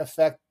wouldn't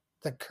affect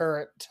the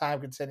current time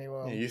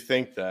continuum. Yeah, you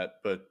think that,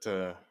 but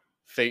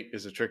fate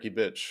is a tricky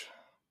bitch.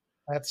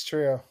 That's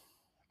true.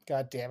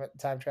 God damn it,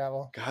 time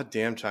travel.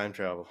 Goddamn time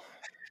travel.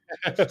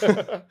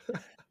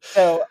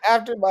 So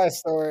after my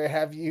story,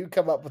 have you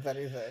come up with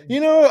anything? You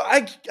know,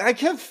 I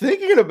kept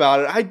thinking about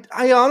it.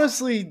 I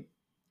honestly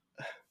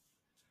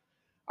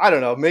I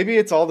don't know. Maybe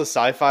it's all the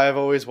sci-fi I've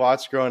always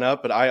watched growing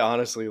up, but I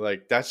honestly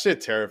like that shit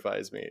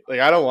terrifies me. Like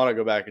I don't want to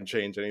go back and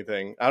change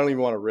anything. I don't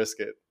even want to risk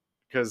it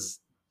because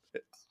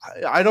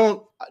I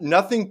don't.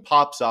 Nothing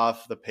pops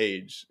off the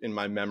page in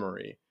my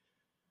memory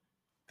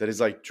that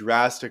is like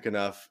drastic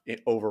enough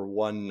over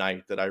one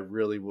night that I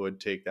really would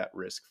take that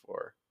risk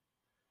for.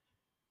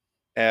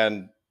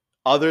 And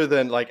other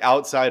than like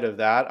outside of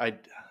that, I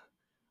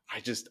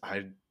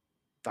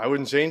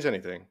wouldn't change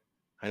anything.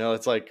 I know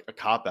it's like a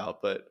cop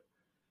out, but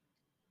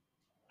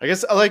I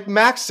guess like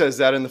Max says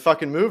that in the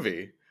fucking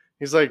movie.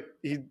 He's like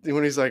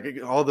when he's like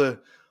all the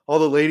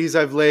ladies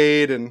I've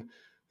laid and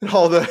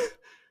all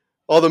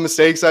the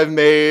mistakes I've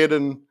made,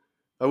 and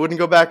I wouldn't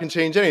go back and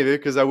change any of it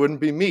because I wouldn't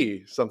be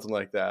me, something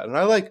like that. And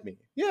I like me.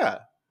 Yeah,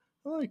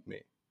 I like me.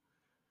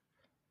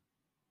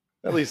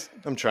 At least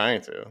I'm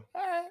trying to. All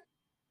right.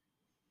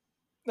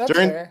 That's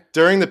fair.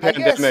 During the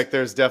pandemic,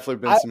 there's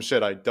definitely been some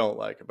shit I don't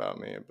like about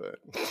me, but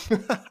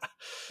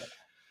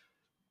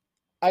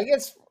I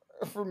guess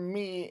for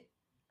me,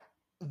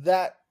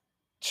 that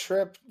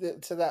trip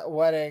to that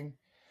wedding,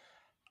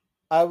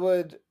 I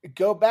would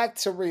go back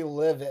to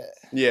relive it.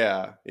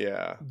 Yeah.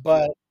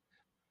 But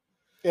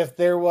if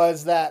there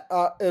was that,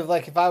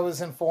 if I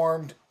was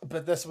informed,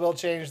 but this will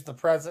change the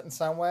present in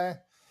some way,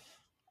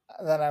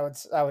 then I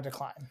would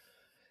decline.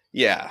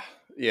 Yeah.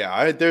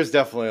 There's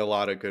definitely a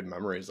lot of good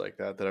memories like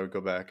that I would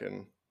go back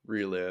and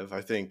relive.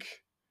 I think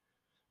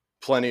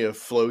plenty of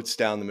floats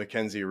down the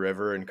Mackenzie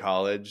River in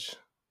college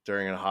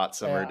during a hot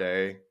summer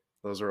day.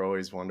 Those are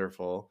always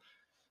wonderful.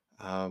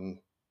 I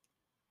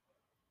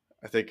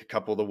think a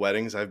couple of the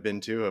weddings I've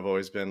been to have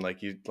always been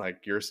like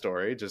your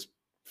story, just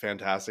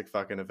fantastic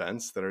fucking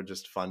events that are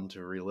just fun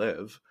to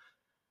relive.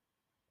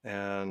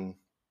 And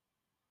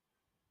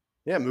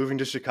yeah, moving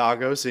to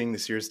Chicago, seeing the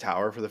Sears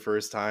Tower for the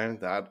first time,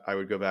 that I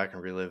would go back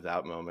and relive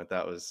that moment.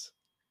 That was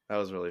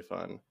really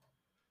fun.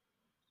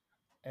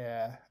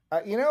 Yeah.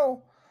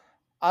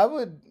 I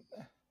would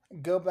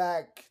go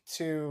back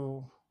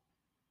to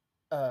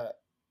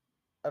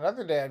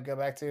another day I'd go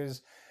back to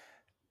is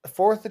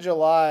 4th of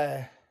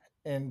July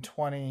in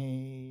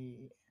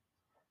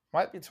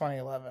might be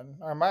 2011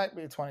 or might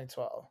be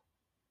 2012.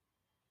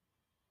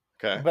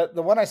 Okay. But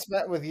the one I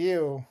spent with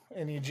you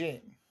in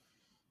Eugene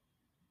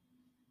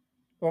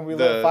when we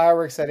lit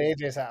fireworks at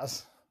AJ's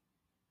house.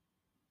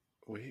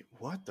 Wait,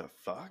 what the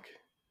fuck?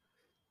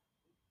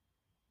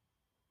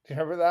 Do you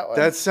remember that one?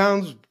 That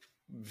sounds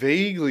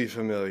vaguely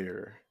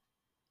familiar.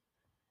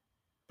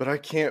 But I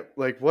can't,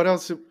 like, what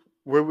else?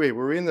 Were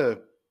we in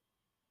the...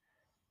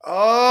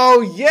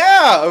 Oh,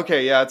 yeah!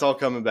 Okay, yeah, it's all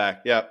coming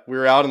back. Yeah, we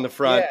were out in the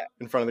front,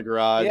 in front of the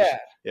garage.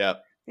 Yeah.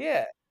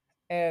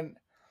 And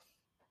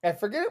I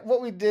forget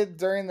what we did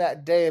during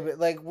that day, but,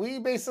 like, we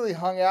basically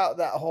hung out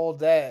that whole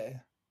day.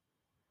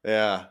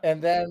 Yeah.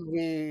 And then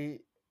we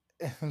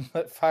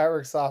lit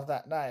fireworks off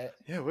that night.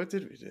 Yeah, what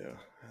did we do?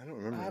 I don't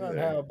remember. I don't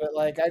know, but,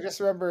 like, I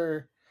just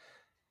remember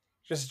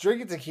just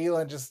drinking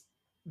tequila and just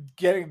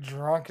getting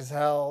drunk as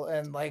hell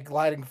and like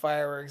lighting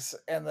fireworks,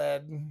 and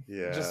then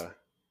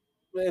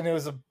and it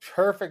was a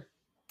perfect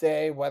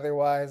day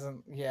weather-wise,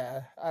 and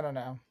I don't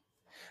know.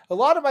 A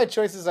lot of my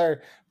choices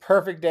are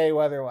perfect day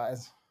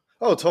weather-wise.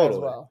 Oh,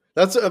 totally. Well.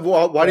 That's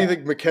why do you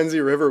think Mackenzie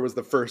River was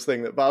the first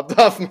thing that popped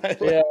off my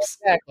lips?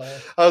 Yeah,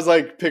 exactly. I was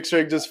like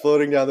picturing just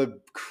floating down the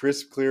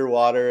crisp, clear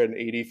water and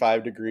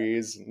 85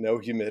 degrees, no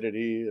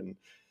humidity, and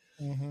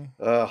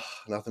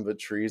nothing but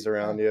trees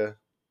around you,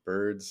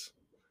 birds.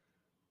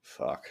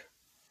 Fuck.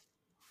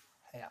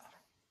 Yeah.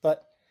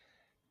 But,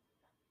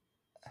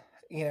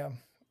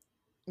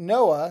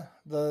 Noah,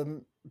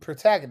 the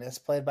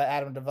protagonist, played by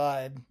Adam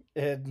Devine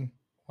in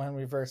When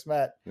We First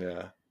Met,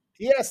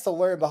 he has to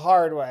learn the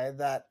hard way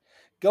that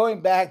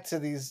going back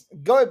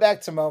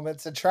to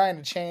moments and trying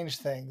to change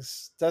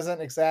things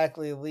doesn't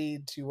exactly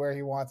lead to where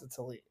he wants it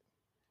to lead.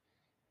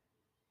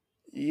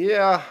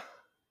 Yeah.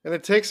 And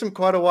it takes him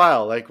quite a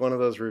while, like one of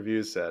those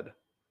reviews said.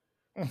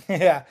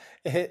 Yeah,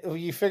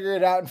 you figure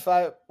it out in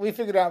 5. We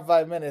figured it out in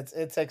 5 minutes.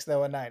 It takes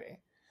Noah 90.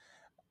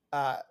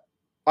 I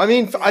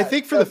mean, I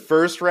think for the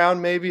first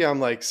round, maybe I'm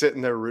like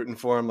sitting there rooting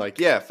for him, like,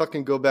 yeah,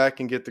 fucking go back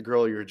and get the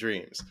girl of your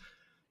dreams.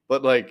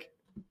 But like,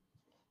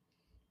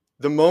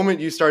 the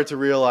moment you start to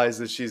realize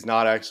that she's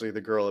not actually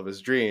the girl of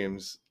his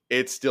dreams,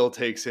 it still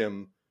takes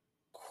him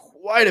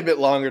quite a bit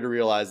longer to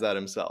realize that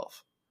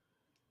himself.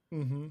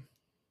 Mm-hmm.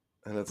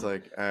 And it's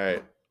like, all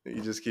right,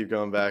 you just keep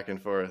going back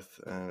and forth,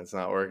 and it's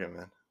not working,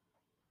 man.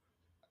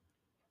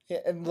 Yeah,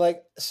 and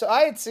like, so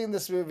I had seen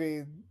this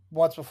movie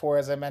once before,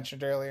 as I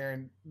mentioned earlier,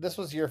 and this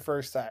was your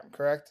first time,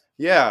 correct?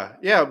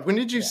 Yeah. When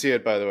did you see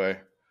it, by the way?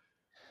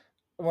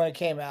 When it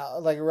came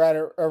out, like right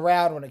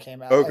around when it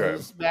came out. Okay. It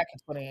was back in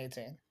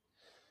 2018.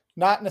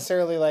 Not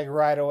necessarily like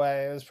right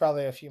away. It was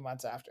probably a few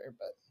months after,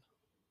 but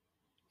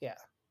yeah.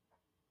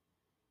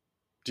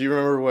 Do you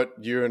remember what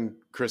you and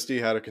Christy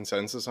had a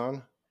consensus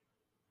on?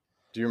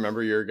 Do you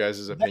remember your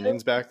guys'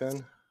 opinions back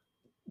then?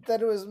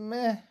 That it was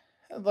meh.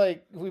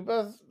 Like we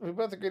both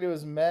agreed it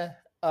was meh.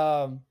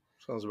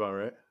 Sounds about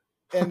right.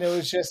 And it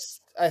was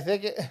just, I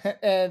think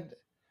and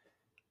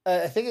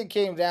I think it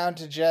came down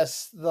to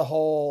just the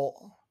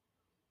whole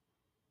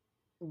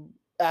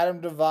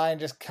Adam Devine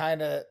just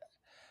kind of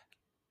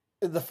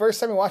the first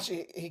time you watch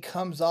it, he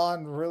comes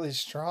on really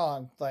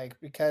strong, like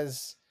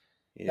because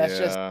that's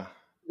just Yeah.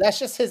 that's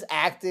just his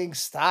acting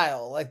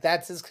style. Like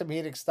that's his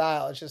comedic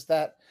style. It's just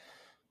that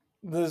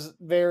this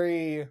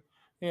very,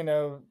 you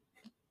know,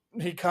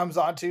 he comes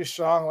on too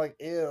strong, like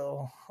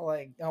ew,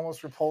 like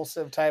almost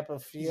repulsive type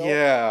of feel.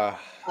 Yeah.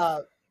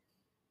 Uh,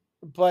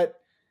 but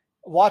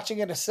watching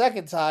it a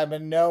second time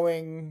and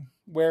knowing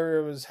where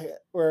it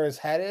was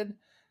headed,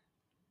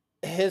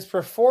 his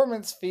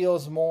performance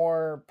feels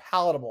more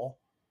palatable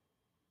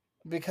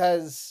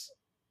because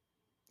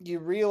you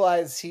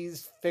realize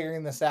he's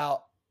figuring this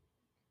out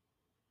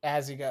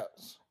as he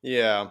goes.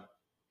 Yeah.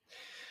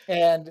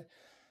 And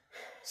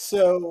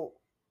so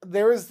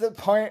there was the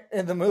point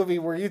in the movie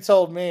where you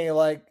told me,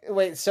 like,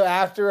 wait, so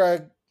after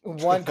a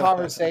one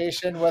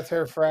conversation with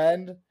her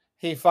friend,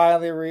 he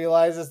finally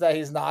realizes that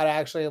he's not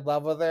actually in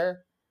love with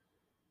her.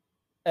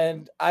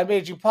 And I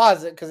made you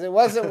pause it because it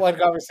wasn't one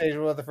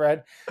conversation with a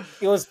friend.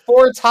 It was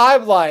four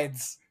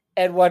timelines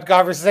and one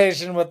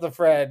conversation with the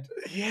friend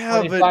Yeah,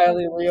 when he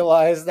finally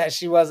realized that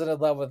she wasn't in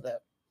love with him.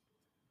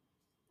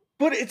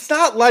 but it's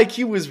not like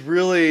he was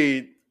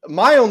really.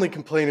 My only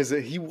complaint is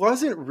that he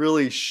wasn't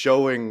really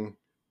showing.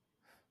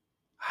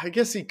 I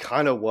guess he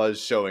kind of was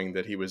showing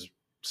that he was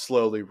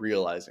slowly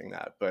realizing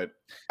that, but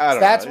I So don't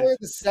that's know. where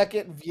the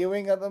second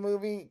viewing of the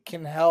movie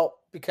can help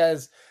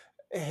because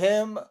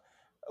him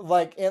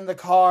like in the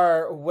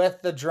car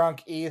with the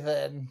drunk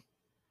Ethan,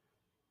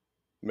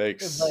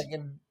 Makes like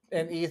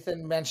and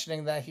Ethan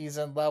mentioning that he's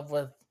in love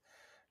with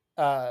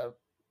uh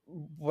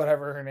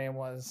whatever her name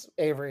was,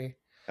 Avery.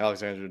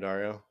 Alexandra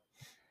Dario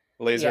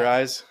laser Yeah,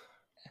 eyes.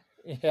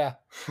 yeah.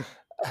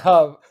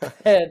 Um,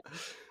 and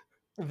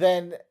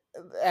then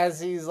as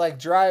he's like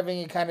driving,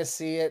 you kind of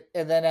see it,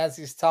 and then as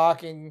he's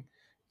talking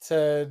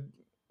to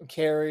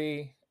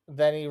Carrie,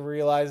 then he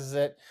realizes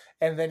it,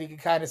 and then you can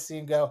kind of see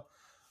him go.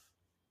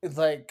 It's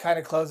like kind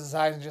of close his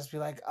eyes and just be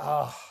like,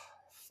 "Oh,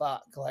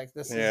 fuck!" Like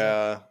this isn't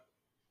Yeah.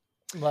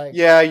 like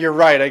Yeah, you're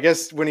right. I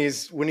guess when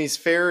he's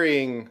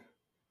ferrying,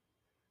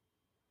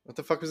 what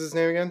the fuck was his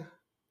name again?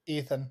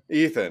 Ethan.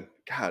 Ethan.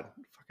 God,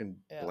 fucking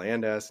Yeah.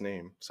 bland ass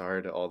name.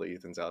 Sorry to all the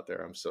Ethans out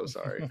there. I'm so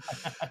sorry.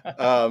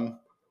 Um,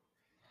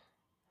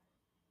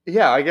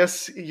 yeah, I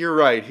guess you're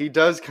right. He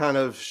does kind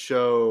of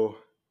show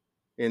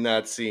in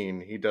that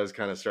scene. He does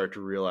kind of start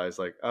to realize,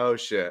 like, oh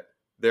shit,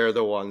 they're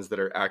the ones that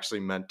are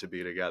actually meant to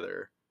be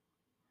together.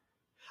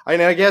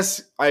 I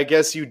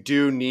guess you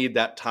do need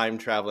that time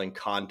traveling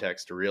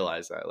context to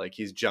realize that. Like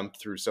he's jumped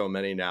through so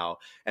many now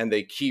and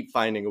they keep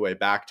finding a way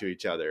back to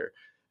each other.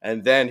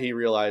 And then he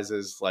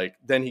realizes like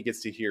then he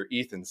gets to hear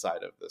Ethan's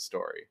side of the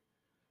story.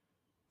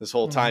 This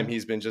whole time Mhm.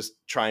 he's been just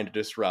trying to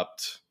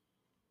disrupt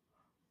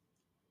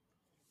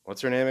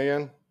what's her name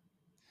again?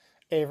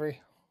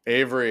 Avery.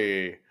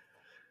 Avery.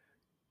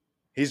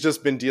 He's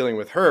just been dealing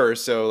with her,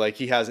 so like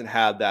he hasn't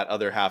had that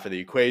other half of the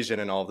equation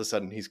and all of a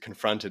sudden he's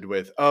confronted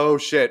with, "Oh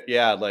shit,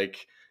 yeah,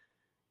 like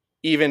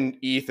even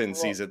Ethan Well,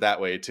 sees it that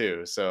way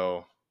too."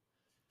 So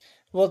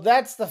well,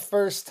 that's the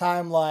first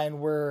timeline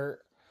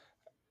where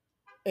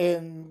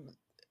in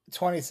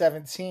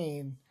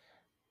 2017,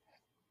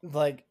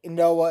 like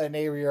Noah and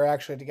Avery are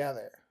actually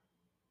together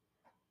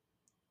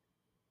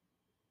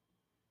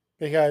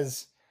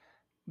because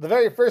the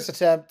very first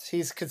attempt,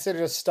 he's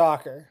considered a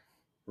stalker.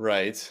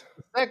 right.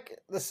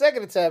 The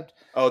second attempt,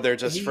 Oh, they're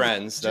just he's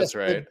friends. That's just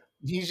right.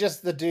 the he's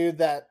just the dude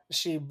that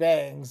she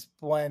bangs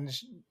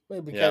because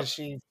Yep.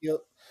 she feel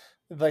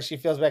like she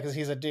feels bad because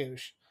he's a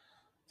douche.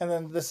 And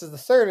then this is the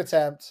third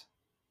attempt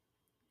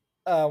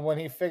when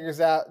he figures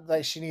out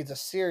like she needs a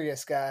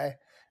serious guy,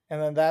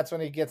 and then that's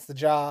when he gets the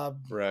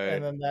job, and Right.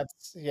 then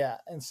that's yeah,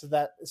 and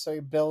so he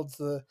builds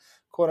the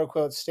quote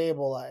unquote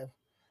stable life,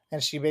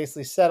 and she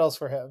basically settles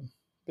for him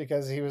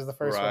because he was the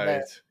first one there,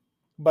 Right.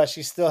 but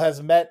she still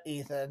has met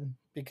Ethan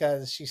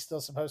because she's still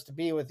supposed to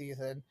be with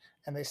Ethan,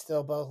 and they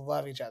still both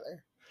love each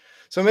other.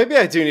 So maybe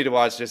I do need to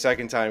watch it a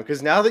second time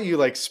because now that you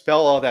like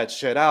spell all that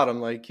shit out,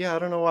 I'm like, yeah, I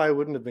don't know why I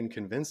wouldn't have been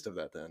convinced of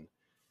that then.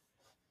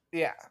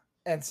 Yeah,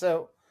 and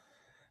so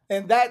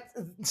and that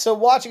so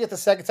watching it the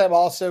second time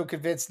also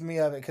convinced me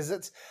of it because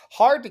it's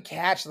hard to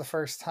catch the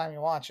first time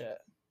you watch it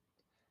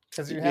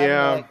because you're having to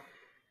Yeah. like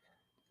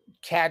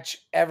catch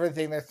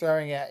everything they're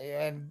throwing at you.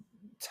 And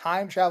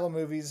time travel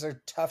movies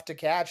are tough to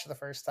catch the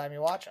first time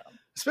you watch them.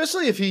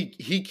 Especially if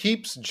he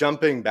keeps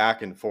jumping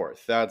back and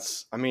forth.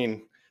 That's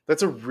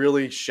a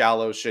really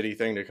shallow, shitty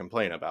thing to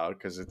complain about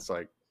because it's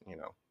like,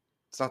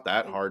 it's not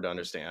that hard to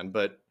understand,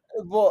 but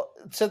Well,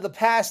 to the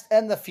past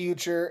and the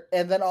future,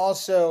 and then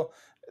also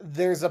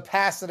there's a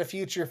past and a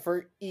future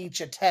for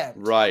each attempt.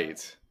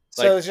 right.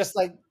 So Like, it's just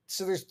like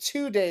so there's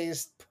 2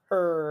 days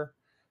per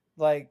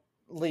like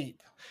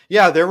leap.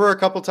 yeah, there were a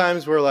couple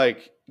times where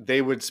like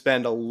they would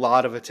spend a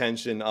lot of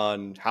attention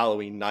on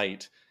Halloween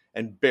night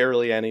and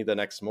barely any the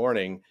next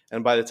morning.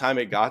 And by the time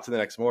it got to the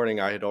next morning,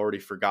 I had already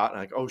forgotten.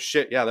 Like, oh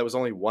shit, yeah, that was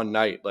only one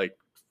night. Like,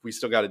 we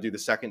still got to do the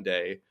second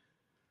day.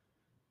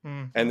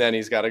 and then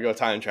he's got to go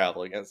time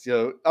travel against,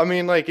 I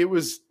mean, like it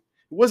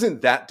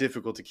wasn't that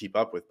difficult to keep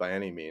up with by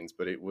any means,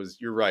 but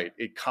you're right,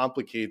 it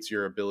complicates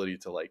your ability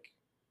to like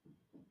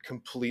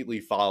completely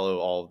follow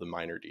all of the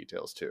minor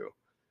details too.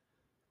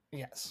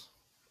 Yes.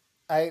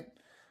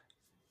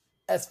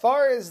 As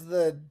far as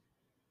the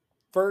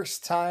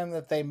first time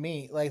that they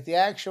meet, like the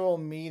actual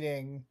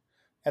meeting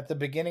at the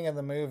beginning of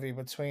the movie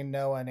between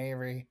Noah and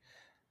Avery,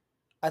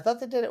 I thought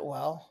they did it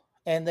well.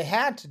 And they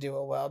had to do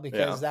it well Yeah.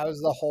 because that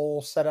was the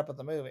whole setup of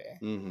the movie.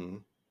 Mm-hmm.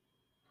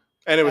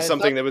 And it was I thought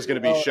something that was they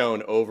going did to be well.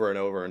 shown over and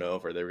over and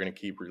over. They were going to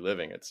keep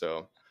reliving it.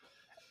 So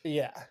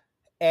Yeah.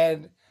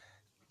 And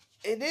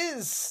it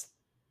is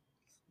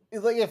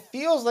like it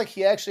feels like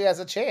he actually has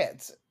a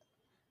chance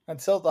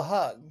until the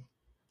hug.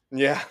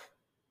 yeah.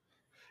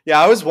 Yeah,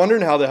 I was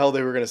wondering how the hell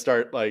they were going to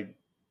start like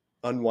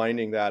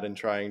unwinding that and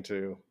trying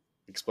to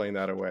explain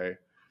that away.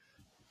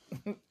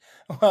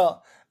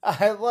 Well,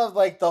 I love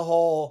like the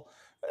whole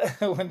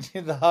when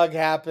the hug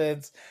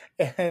happens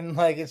and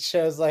like it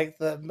shows like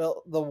the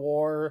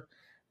war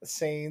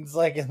scenes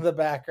like in the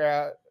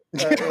background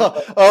or in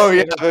like Oh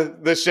yeah, later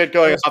the shit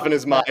going first off in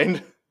his back.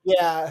 mind.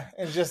 Yeah,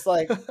 and just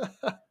like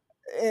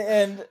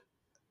and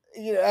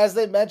as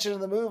they mentioned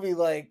in the movie,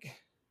 like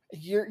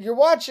you're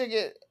watching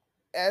it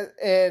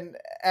and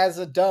as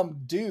a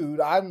dumb dude,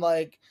 I'm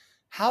like,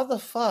 how the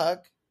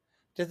fuck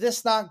did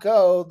this not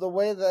go the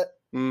way that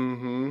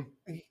Mm-hmm.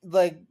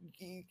 like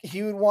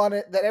he would want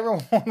it that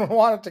everyone would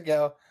want it to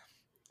go?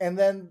 And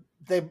then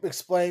they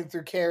explain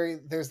through Carrie,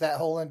 there's that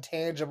whole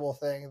intangible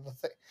thing,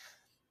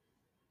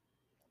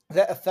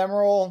 that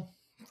ephemeral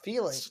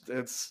feeling.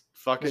 It's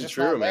fucking just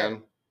true, not there.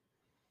 man.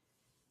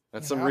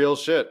 That's You some know? real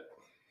shit.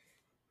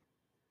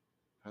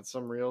 That's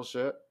some real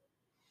shit.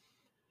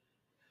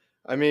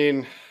 I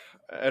mean,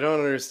 I don't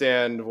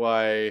understand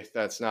why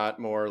that's not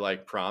more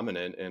like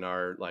prominent in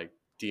our like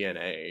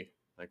DNA.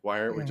 Like,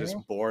 why aren't we Mm-hmm.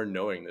 just born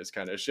knowing this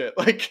kind of shit?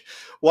 Like,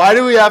 why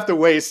do we have to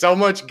waste so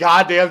much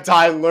goddamn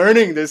time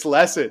learning this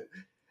lesson?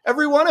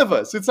 Every one of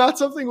us. It's not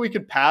something we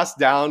could pass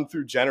down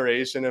through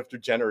generation after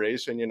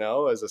generation,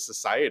 as a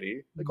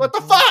society. Like, what the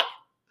Mm-hmm. fuck?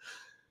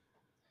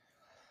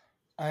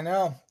 I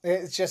know.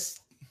 It's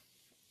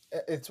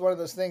one of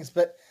those things.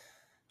 But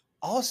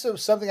also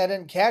something I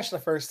didn't catch the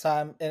first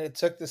time, and it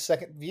took the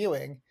second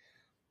viewing,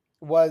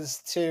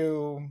 was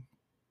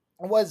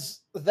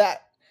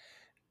that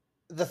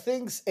the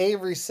things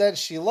Avery said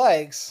she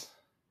likes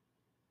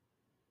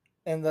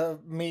in the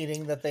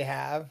meeting that they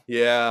have,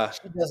 Yeah.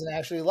 she doesn't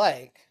actually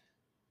like.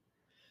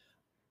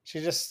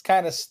 She just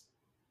kind of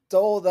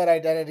stole that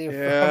identity from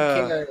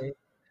Yeah. Carrie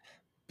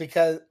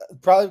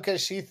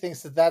because she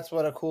thinks that that's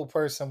what a cool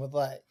person would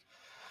like.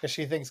 Because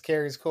she thinks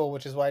Carrie's cool,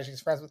 which is why she's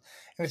friends with.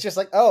 And it's just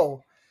like,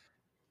 oh,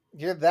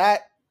 you're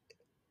that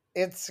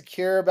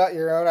insecure about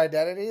your own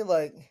identity,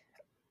 like,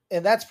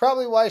 and that's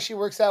probably why she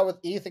works out with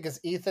Ethan, because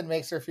Ethan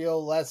makes her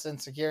feel less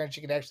insecure and she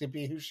can actually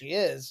be who she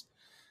is.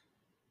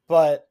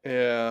 But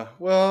Yeah.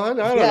 Well, I don't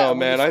yeah, know,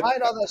 when you man.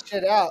 find all that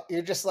shit out,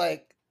 you're just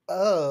like,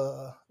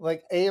 oh,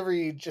 like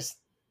Avery just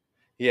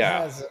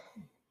Yeah. has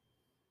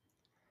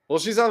Well,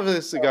 she's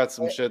obviously got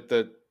some it. shit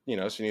that,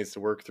 she needs to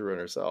work through in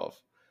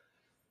herself.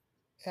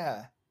 Yeah,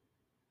 and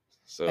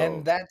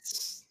So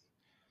that's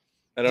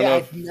I don't yeah.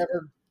 know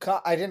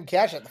if I didn't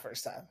catch it the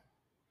first time,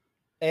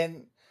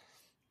 and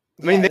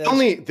I mean yeah, that they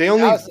that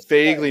only was the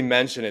vaguely story.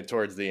 mention it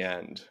towards the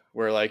end,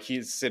 where like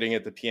he's sitting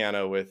at the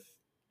piano with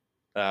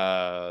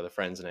the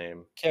friend's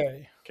name,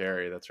 Carrie.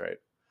 Carrie, that's right.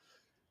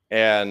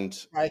 And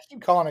I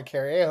keep calling it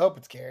Carrie. I hope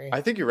it's Carrie.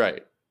 I think you're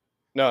right.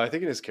 No, I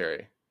think it is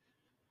Carrie.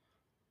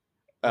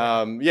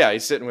 Yeah, Yeah,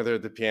 he's sitting with her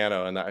at the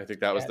piano, and I think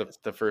that was yeah,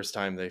 the first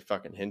time they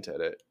fucking hint at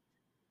it.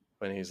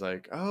 When he's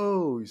like,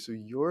 "Oh, so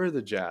you're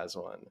the jazz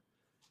one."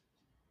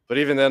 But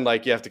even then,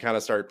 like, you have to kind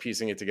of start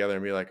piecing it together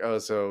and be like, "Oh,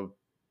 so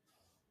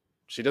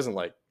she doesn't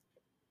like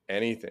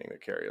anything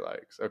that Carrie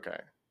likes." Okay.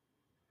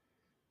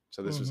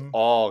 So this was mm-hmm.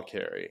 all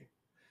Carrie.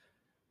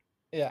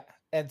 Yeah.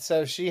 And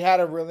so she had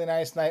a really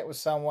nice night with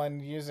someone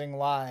using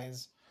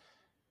lies.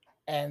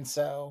 And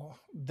so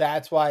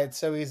that's why it's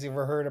so easy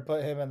for her to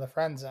put him in the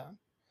friend zone,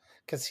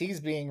 because he's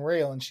being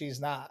real and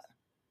she's not.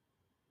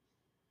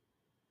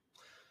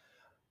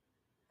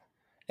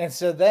 And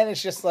so then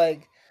it's just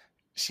like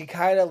she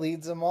kind of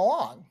leads him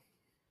along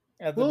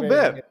at A the little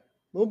very bit. beginning.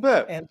 A little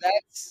bit. And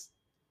that's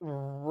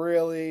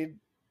really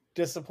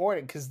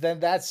disappointing, because then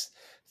that's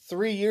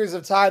 3 years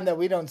of time that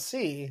we don't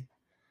see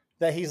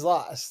that he's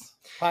lost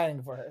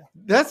pining for her.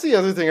 That's the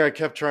other thing I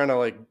kept trying to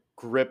like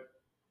grip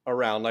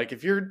around. Like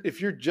if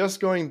you're just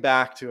going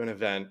back to an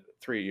event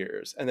 3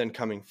 years and then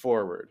coming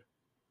forward,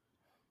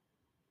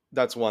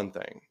 that's one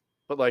thing.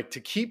 But like to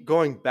keep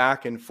going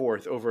back and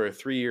forth over a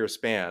 3-year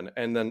span,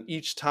 and then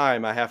each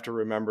time I have to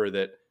remember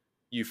that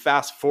you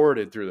fast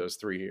forwarded through those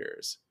 3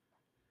 years.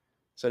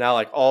 So now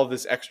like all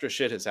this extra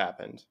shit has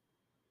happened.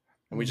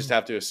 And we just Mm-hmm.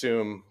 have to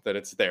assume that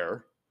it's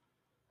there.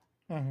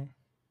 Mm-hmm.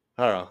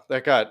 I don't know.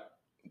 That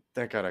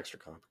got extra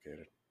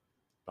complicated.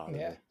 Bothered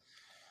Yeah. me.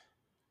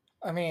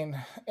 I mean,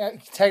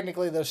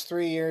 technically, those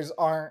 3 years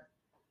aren't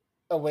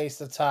a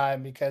waste of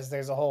time because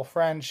there's a whole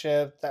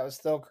friendship that was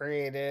still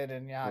created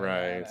and yada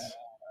Right. yada.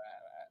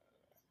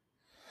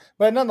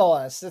 But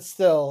nonetheless, it's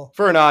still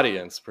For an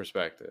audience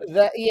perspective.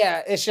 that.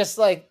 Yeah, it's just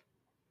like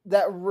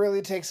that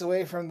really takes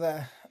away from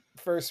the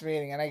first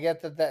meeting, and I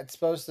get that that's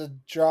supposed to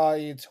draw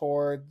you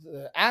toward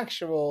the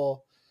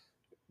actual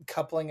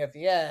coupling at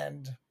the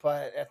end,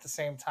 but at the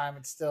same time,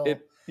 it's still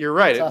You're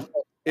right. tough.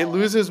 It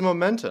loses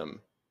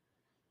momentum.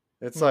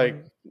 It's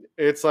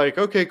Mhm. like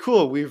okay,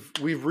 cool. We've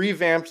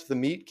revamped the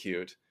meet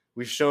cute.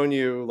 We've shown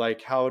you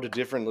like how to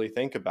differently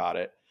think about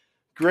it.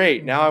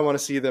 Great. Now I Mhm. want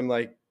to see them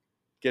like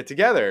get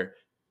together.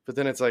 But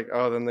then it's like,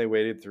 oh, then they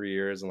waited 3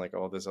 years and like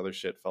all this other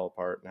shit fell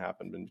apart and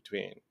happened in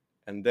between.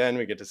 And then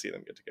we get to see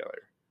them get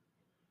together.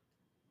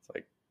 It's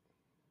like,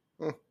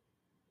 it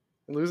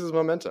loses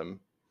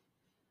momentum.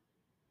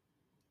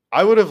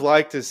 I would have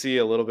liked to see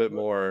a little bit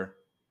more.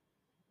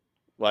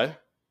 What?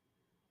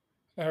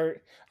 Are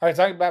you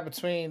talking about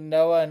between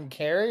Noah and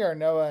Carrie or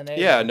Noah and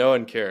Avery? Yeah, Noah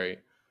and Carrie.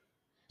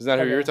 Is that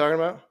who you were Okay. talking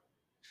about?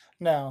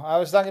 No, I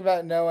was talking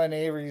about Noah and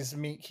Avery's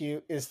meet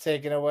cute is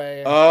taken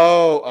away.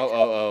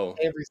 Oh.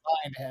 Avery's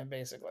lying to him,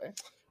 basically.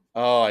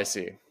 Oh, I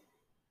see.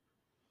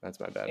 That's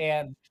my bad.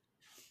 And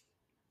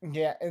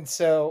yeah,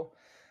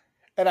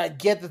 and I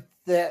get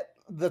that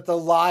the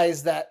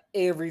lies that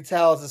Avery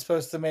tells is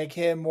supposed to make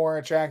him more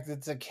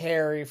attracted to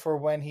Carrie for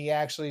when he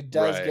actually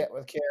does Right. get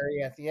with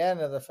Carrie at the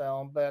end of the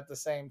film, but at the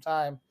same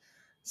time,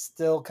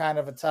 still kind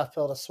of a tough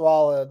pill to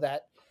swallow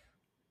that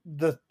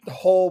the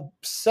whole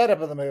setup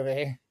of the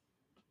movie,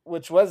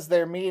 which was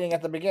their meeting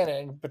at the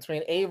beginning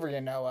between Avery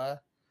and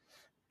Noah,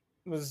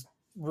 was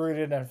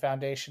rooted in a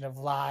foundation of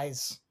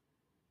lies.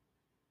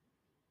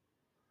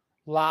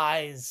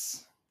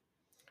 Lies.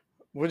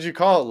 Would you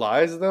call it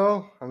lies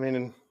though? I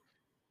mean,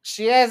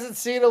 She hasn't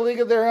seen A League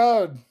of Their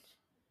Own.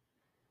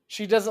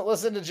 She doesn't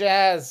listen to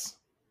jazz.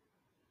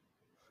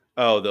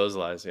 oh, those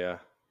lies, yeah.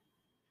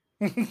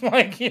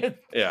 Like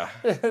it, Yeah.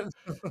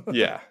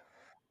 Yeah.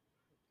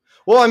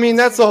 Well, I mean,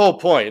 that's the whole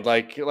point.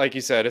 Like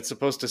you said, it's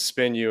supposed to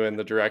spin you in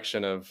the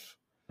direction of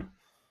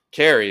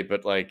Carrie,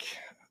 but like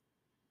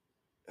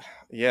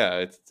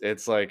yeah,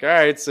 it's like, all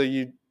right, so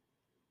you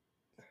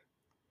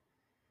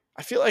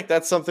I feel like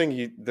that's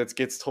something that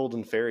gets told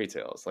in fairy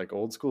tales, like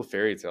old school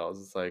fairy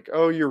tales. It's like,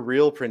 oh, your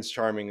real Prince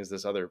Charming is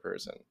this other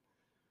person.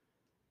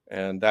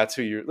 And that's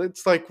who you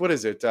it's like, what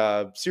is it?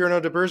 Cyrano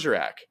de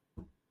Bergerac.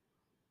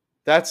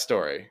 That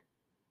story.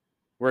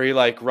 Where he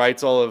like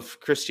writes all of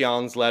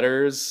Christian's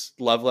letters,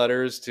 love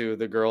letters to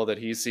the girl that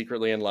he's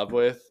secretly in love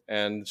with,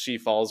 and she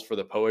falls for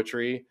the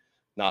poetry,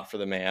 not for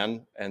the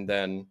man, and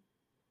then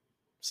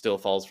still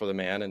falls for the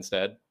man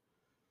instead.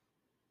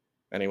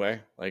 Anyway,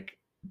 like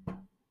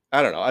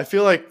I don't know. I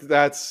feel like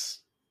that's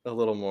a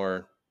little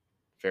more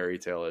fairy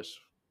tale-ish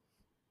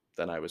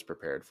than I was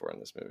prepared for in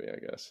this movie, I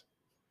guess.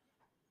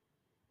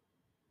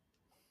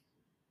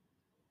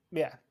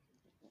 yeah.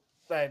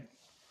 I,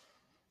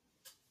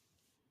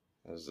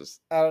 It was just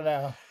I don't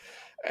know.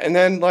 and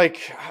then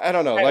like I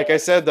don't know, like I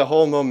said, the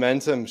whole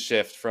momentum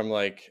shift from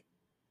like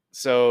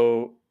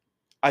so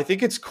I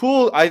think it's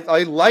cool.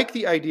 I like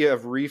the idea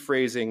of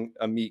rephrasing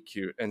a meet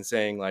cute and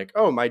saying like,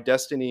 oh, my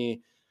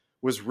destiny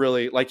was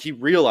really like he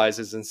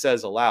realizes and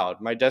says aloud,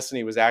 my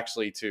destiny was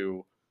actually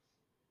to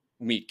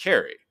meet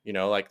Carrie. You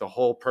know, like the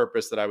whole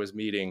purpose that I was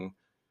meeting.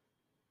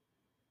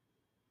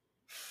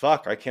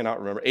 Fuck, I cannot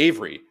remember.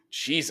 Avery.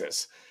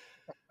 Jesus.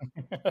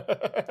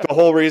 The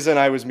whole reason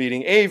I was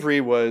meeting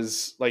Avery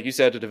was, like you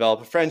said, to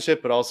develop a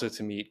friendship, but also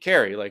to meet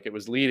Carrie. Like it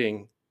was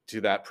leading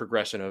to that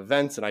progression of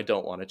events, and I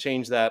don't want to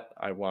change that.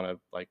 I want to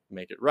like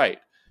make it right.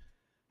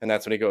 And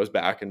that's when he goes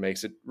back and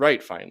makes it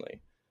right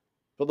finally.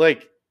 But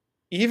like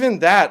even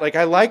that, like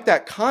I like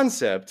that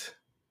concept,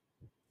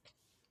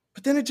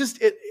 but then it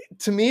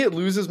to me it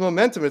loses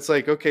momentum. It's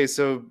like, okay,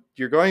 so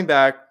you're going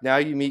back, now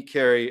you meet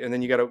Carrie, and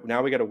then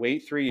now we gotta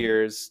wait 3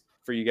 years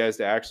for you guys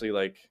to actually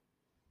like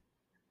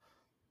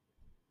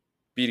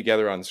be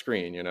together on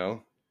screen, you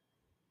know?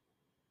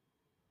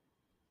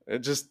 It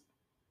just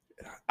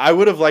I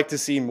would have liked to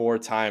see more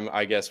time,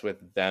 I guess,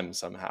 with them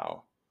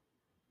somehow.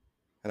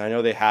 And I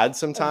know they had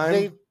some They,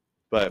 time,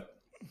 but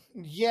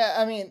yeah,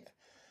 I mean,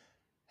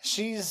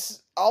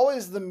 she's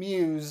always the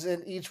muse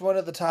in each one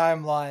of the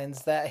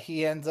timelines that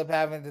he ends up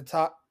having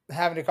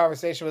a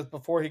conversation with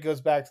before he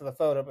goes back to the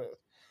photo booth.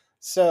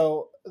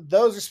 So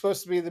those are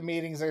supposed to be the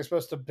meetings that are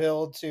supposed to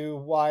build to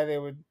why they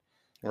would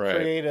right.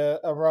 create a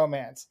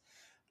romance.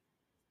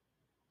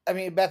 I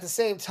mean, but at the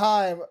same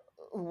time,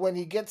 when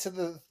you get to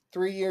the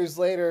 3 years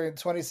later in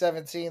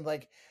 2017,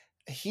 like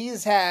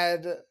he's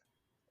had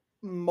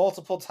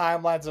multiple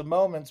timelines of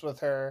moments with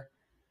her.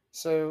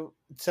 So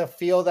to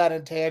feel that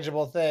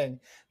intangible thing,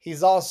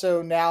 he's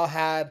also now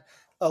had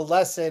a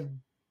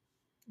lesson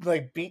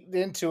like beaten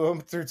into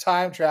him through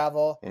time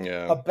travel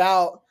Yeah.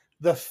 about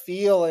the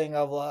feeling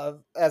of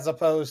love as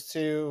opposed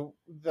to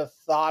the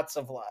thoughts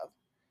of love.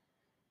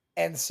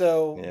 And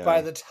so Yeah.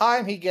 by the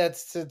time he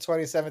gets to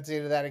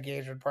 2017 to that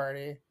engagement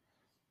party,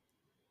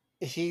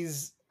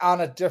 he's on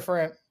a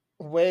different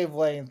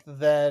wavelength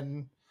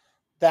than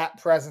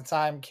that present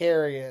time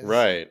Carrie is.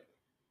 Right.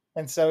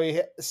 And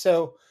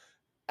so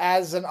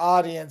as an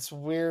audience,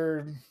 we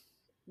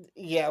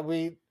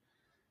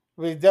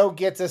don't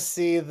get to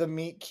see the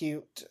meet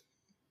cute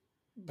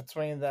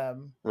between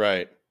them,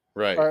 Right.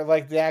 Right. or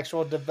like the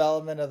actual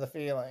development of the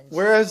feelings.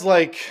 Whereas,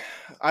 like,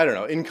 I don't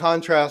know, in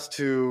contrast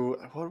to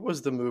what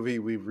was the movie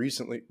we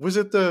recently was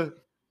it the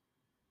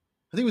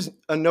I think it was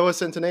a Noah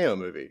Centineo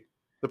movie,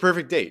 The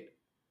Perfect Date.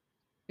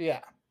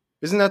 Yeah.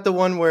 Isn't that the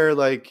one where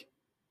like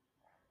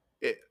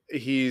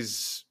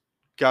he's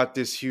got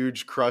this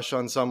huge crush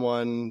on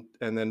someone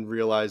and then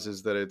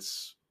realizes that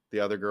it's the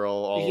other girl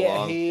all Yeah,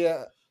 along?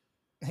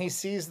 he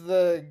sees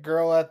the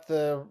girl at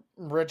the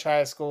rich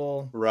high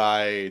school,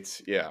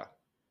 Right. Yeah.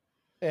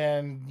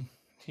 and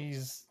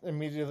he's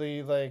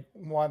immediately like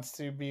wants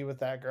to be with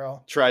that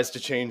girl. Tries to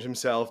change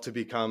himself to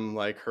become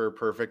like her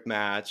perfect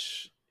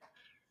match,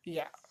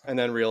 Yeah. and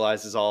then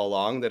realizes all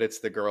along that it's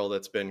the girl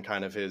that's been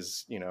kind of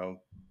his,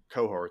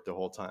 cohort the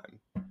whole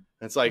time. And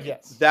it's like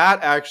Yes.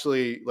 that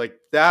actually, like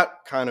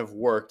that kind of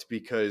worked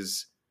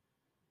because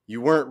you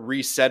weren't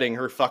resetting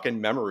her fucking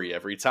memory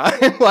every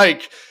time.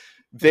 Like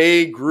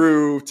they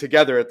grew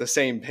together at the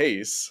same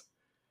pace.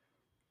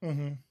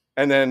 Mm-hmm.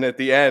 And then at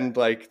the end,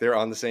 like they're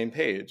on the same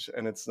page,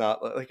 and it's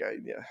not like,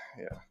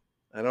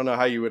 I don't know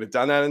how you would have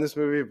done that in this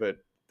movie, but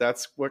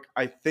that's what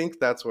I think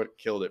that's what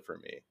killed it for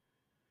me. It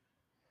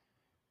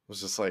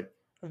was just like,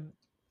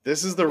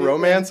 this is the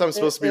romance I'm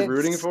supposed to be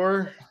rooting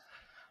for.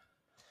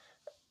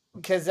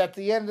 Because at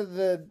the end of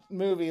the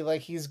movie, like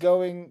he's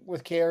going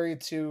with Carrie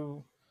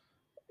to,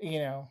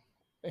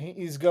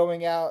 he's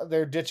going out.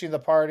 They're ditching the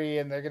party,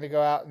 and they're going to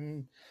go out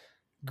and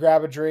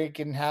grab a drink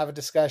and have a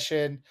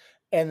discussion,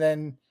 and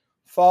then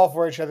fall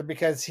for each other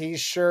because he's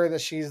sure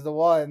that she's the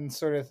one,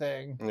 sort of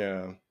thing.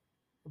 Yeah.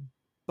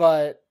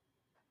 But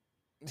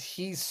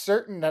he's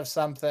certain of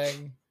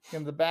something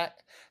in the back.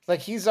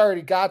 Like he's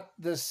already got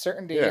this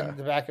certainty in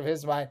the back of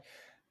his mind.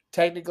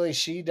 Technically,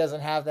 she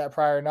doesn't have that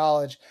prior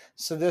knowledge.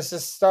 So this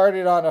is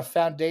started on a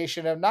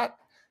foundation of not,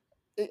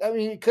 I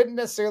mean, you don't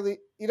necessarily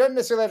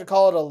have to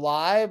call it a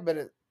lie,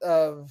 but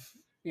of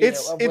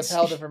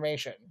withheld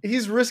information.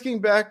 He's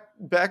risking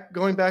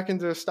going back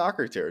into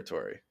stalker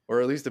territory,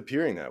 or at least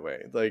appearing that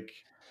way. Like,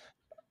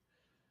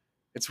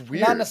 it's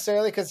weird. Not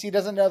necessarily, because he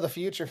doesn't know the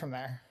future from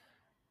there.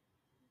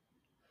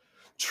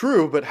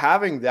 True, but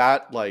having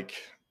that like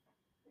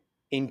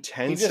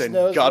intense and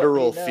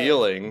guttural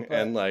feeling,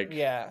 and like,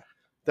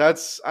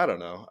 that's, I don't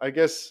know. I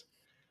guess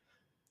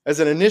as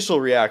an initial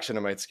reaction,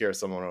 it might scare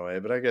someone away,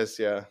 but I guess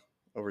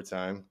over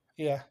time.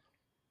 Yeah.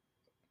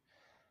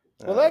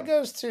 Well, that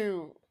goes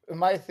to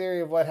my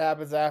theory of what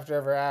happens after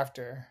Ever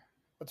After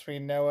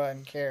between Noah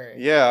and Carrie.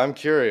 Yeah, I'm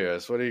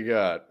curious. What do you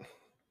got?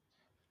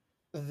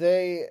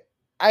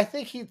 I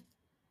think he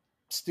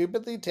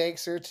stupidly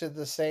takes her to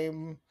the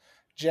same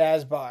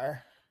jazz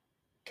bar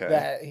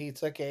that he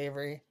took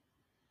Avery.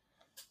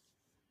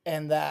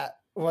 And that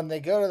when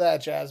they go to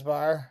that jazz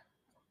bar,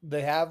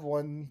 they have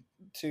 1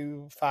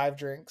 to 5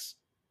 drinks.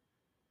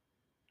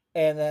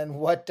 And then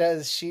what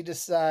does she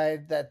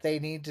decide that they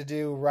need to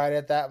do right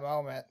at that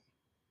moment?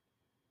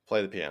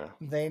 Play the piano.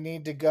 They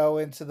need to go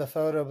into the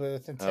photo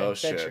booth and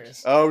take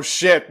pictures. Oh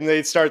shit! And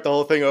they start the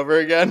whole thing over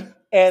again.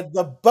 And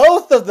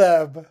both of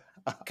them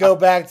go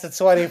back to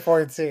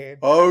 2014.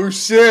 Oh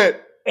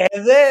shit!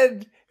 And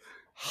then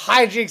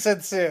hijinks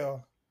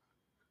ensue.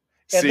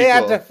 And they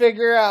have to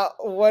figure out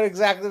what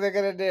exactly they're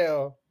gonna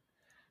do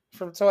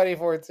from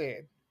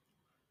 2014.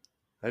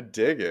 I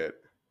dig it.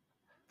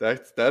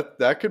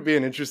 That could be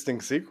an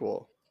interesting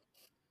sequel.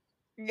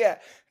 Yeah.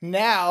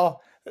 Now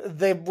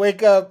they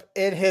wake up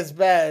in his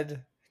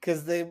bed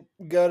because they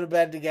go to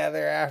bed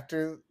together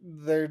after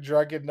their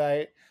drunken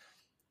night,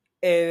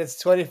 and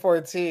it's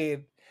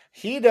 2014.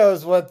 He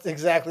knows what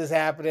exactly is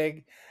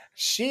happening.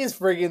 She's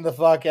freaking the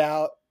fuck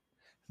out.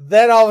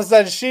 Then all of a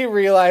sudden she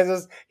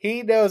realizes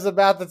he knows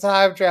about the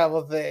time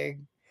travel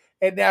thing,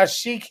 and now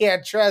she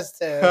can't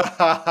trust him.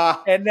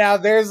 And now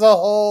there's a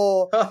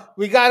whole,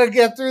 we got to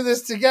get through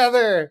this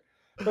together.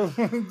 And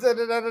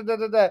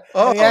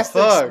he has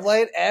to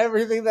explain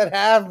everything that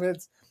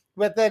happens,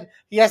 but then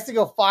he has to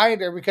go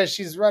find her because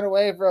she's run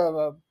away from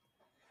him.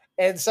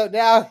 And so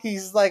now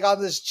he's like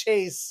on this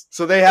chase.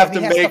 So they have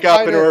to make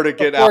up in order to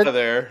get out of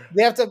there.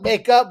 They have to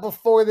make up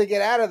before they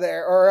get out of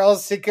there, or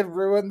else he could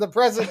ruin the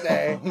present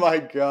day. Oh my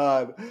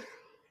God.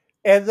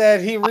 And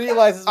then he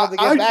realizes when they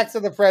get back to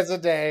the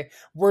present day,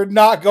 we're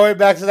not going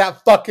back to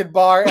that fucking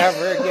bar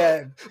ever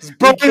again.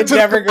 We can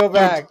never go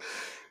back.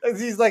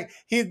 He's like,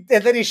 and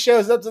then he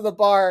shows up to the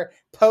bar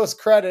post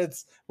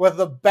credits with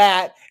a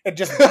bat and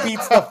just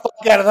beats the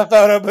fuck out of the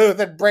photo booth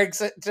and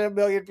breaks it to a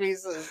million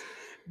pieces.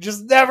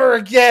 Just never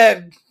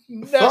again.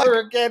 Never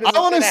again. I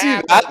want to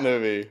see that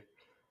movie.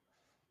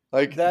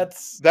 Like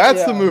that's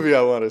the movie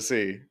I want to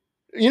see.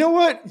 You know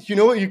what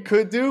you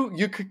could do?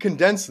 You could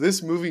condense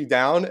this movie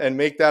down and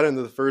make that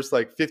into the first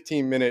like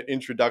 15-minute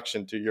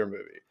introduction to your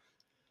movie.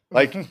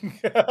 Like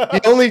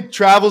he only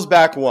travels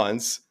back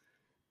once,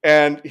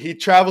 and he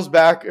travels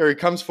back, or he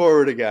comes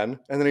forward again,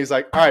 and then he's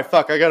like, all right,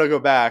 fuck, I gotta go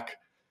back.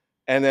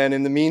 And then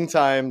in the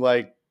meantime,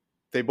 like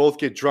they both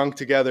get drunk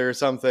together or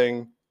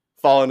something,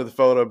 fall into the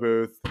photo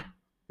booth.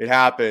 It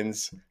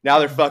happens. Now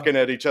they're fucking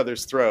at each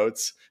other's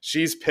throats.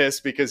 She's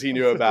pissed because he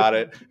knew about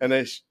it, and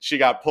then she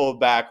got pulled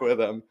back with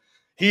him.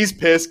 He's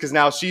pissed because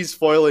now she's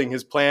foiling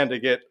his plan to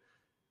get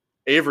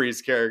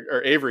Avery's character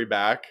or Avery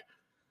back,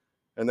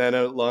 and then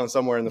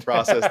somewhere in the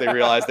process they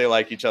realize they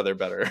like each other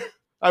better.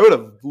 I would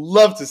have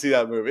loved to see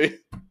that movie.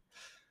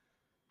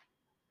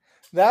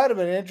 That would have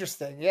been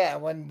interesting. Yeah,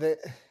 when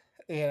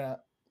yeah.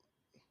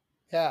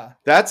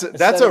 That's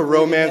a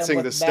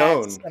romancing the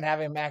stone and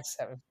having Max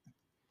have.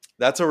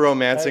 That's a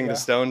romancing the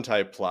stone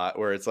type plot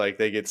where it's like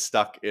they get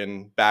stuck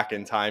back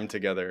in time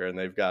together and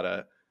they've got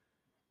to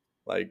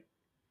like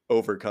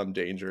overcome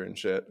danger and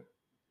shit.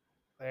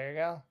 There you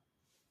go.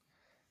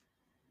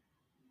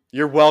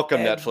 You're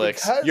welcome, and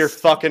Netflix. You're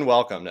fucking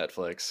welcome,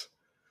 Netflix.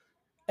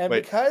 And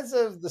because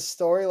of the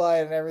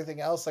storyline and everything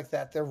else like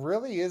that, there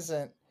really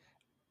isn't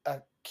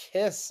a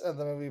kiss of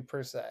the movie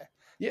per se.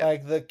 Yeah.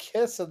 Like the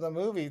kiss of the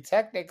movie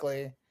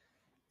technically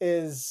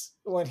is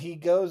when he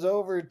goes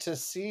over to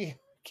see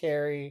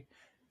Carrie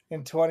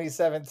in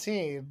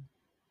 2017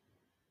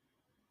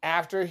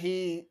 after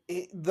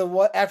the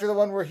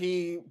one where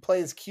he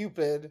plays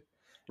Cupid,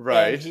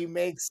 right? And he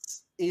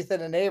makes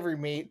Ethan and Avery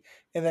meet,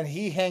 and then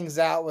he hangs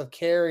out with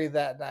Carrie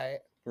that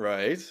night,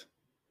 right?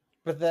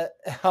 But that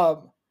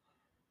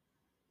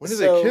when do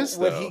they kiss?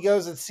 When he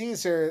goes and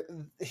sees her,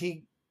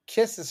 he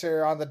kisses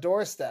her on the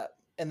doorstep,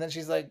 and then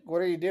she's like, "What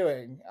are you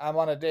doing? I'm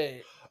on a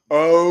date."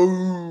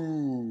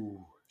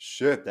 Oh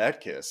shit! That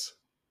kiss.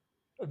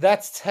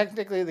 That's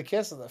technically the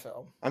kiss of the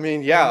film. I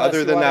mean, yeah. Unless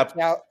other than that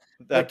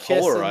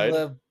Polaroid,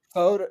 the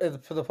photo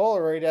for the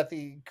Polaroid at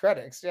the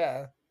credits,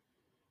 yeah.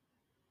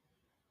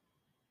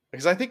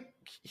 Because I think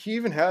he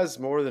even has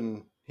more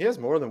than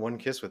one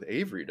kiss with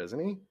Avery, doesn't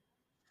he?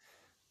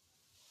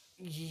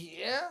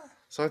 Yeah.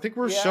 So I think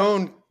we're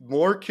shown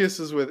more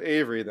kisses with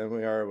Avery than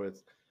we are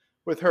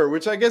with her,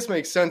 which I guess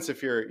makes sense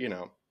if you're,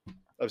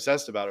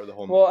 obsessed about her the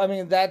whole movie. Well, I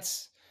mean,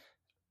 that's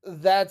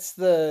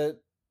the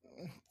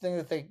thing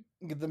that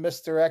the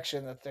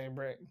misdirection that they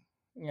bring,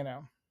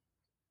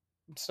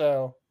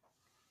 So,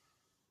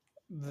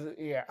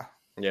 yeah.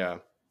 Yeah.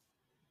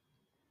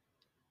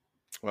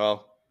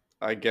 Well,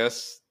 I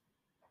guess,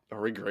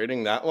 are we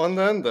grading that one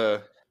then?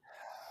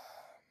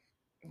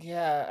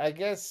 Yeah, I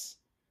guess.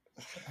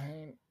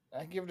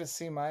 I give it a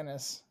C-,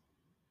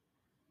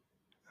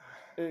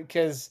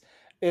 because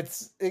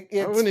it's I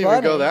wouldn't funny.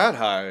 Even go that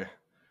high.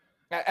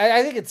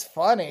 I think it's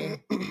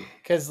funny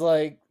because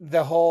like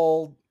the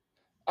whole.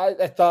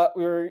 I thought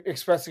we were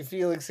expressing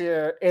feelings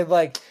here, and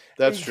like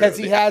that's true because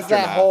he has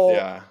that whole.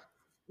 Yeah.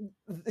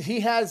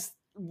 He has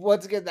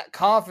once again that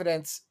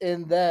confidence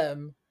in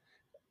them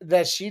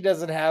that she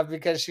doesn't have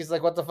because she's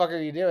like, "What the fuck are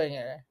you doing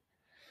here?"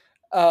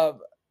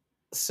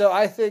 So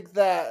I think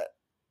that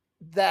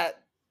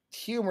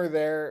humor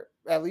there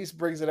at least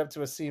brings it up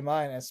to a C-,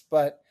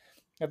 but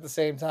at the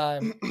same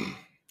time,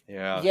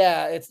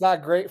 yeah, it's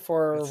not great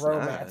for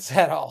romance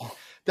at all.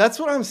 That's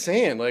what I'm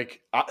saying.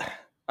 Like,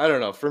 I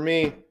don't know. For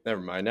me,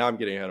 never mind. Now I'm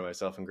getting ahead of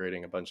myself and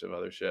grading a bunch of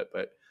other shit,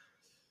 but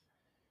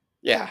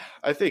yeah,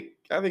 I think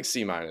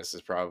C-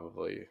 is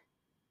probably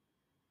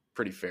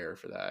pretty fair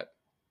for that.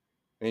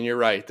 I mean, you're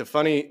right. The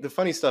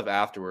funny stuff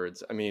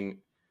afterwards. I mean,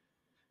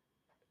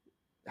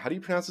 how do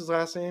you pronounce his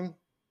last name?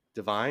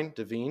 Devine?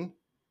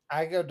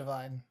 I go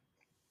Divine.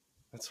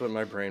 That's what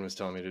my brain was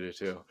telling me to do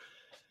too.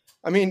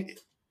 I mean,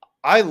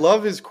 I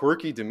love his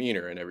quirky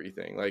demeanor and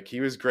everything. Like,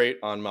 he was great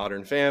on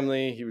Modern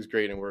Family. He was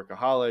great in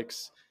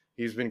Workaholics.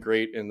 He's been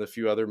great in the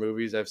few other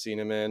movies I've seen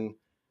him in.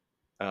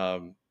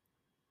 And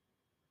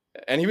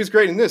he was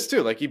great in this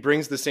too. Like, he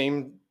brings the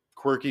same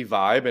quirky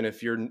vibe. And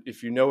if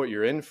you know what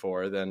you're in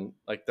for, then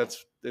like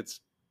it's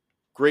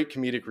great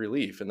comedic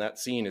relief. And that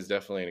scene is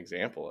definitely an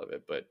example of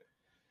it. But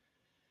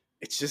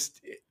it's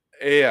just,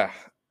 yeah,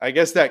 I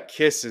guess that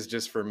kiss is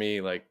just for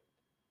me like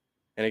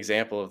an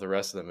example of the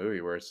rest of the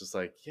movie where it's just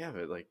like, yeah,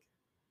 but like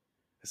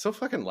it's so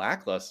fucking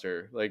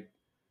lackluster. Like,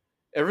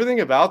 everything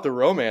about the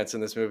romance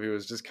in this movie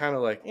was just kind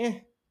of like, eh.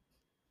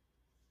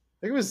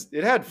 Like,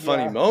 it had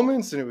funny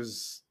moments, and it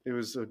was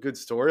a good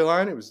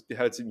storyline. It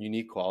had some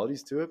unique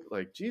qualities to it. But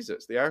like,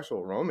 Jesus, the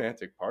actual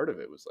romantic part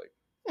of it was like,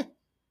 eh.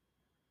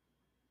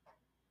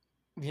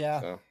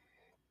 Yeah. So.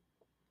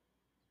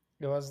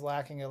 It was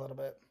lacking a little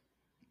bit.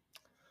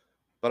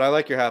 But I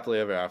like your happily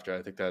ever after.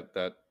 I think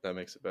that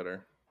makes it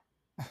better.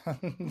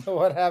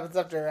 What happens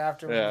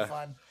after will be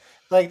fun.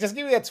 Like, just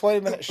give me a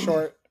 20-minute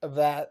short of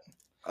that.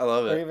 I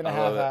love it. Or even a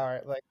half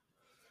hour. Like,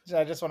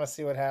 I just want to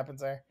see what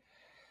happens there.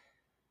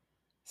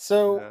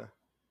 So,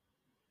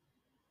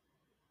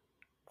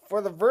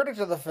 for the verdict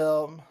of the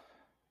film,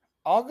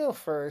 I'll go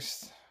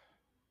first.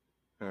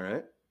 All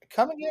right.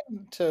 Coming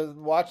into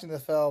watching the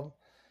film,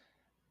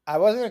 I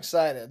wasn't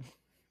excited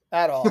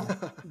at all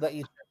that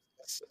you took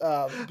this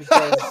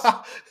because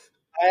I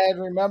had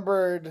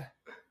remembered,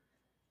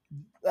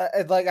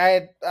 like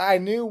I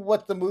knew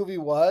what the movie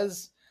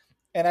was,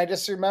 and I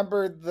just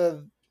remembered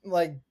the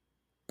like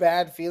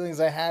bad feelings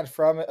I had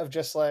from it of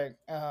just like,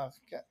 oh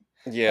God.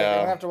 Yeah, like, I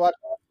don't have to watch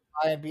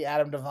try and be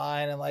Adam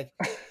Devine, and like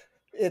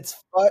it's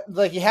fun.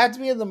 Like you have to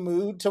be in the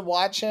mood to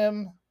watch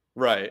him,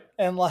 Right.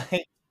 and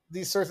like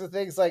these sorts of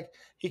things. Like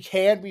he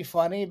can be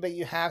funny, but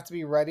you have to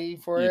be ready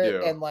for You it.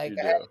 do. And like You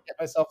I had do. to get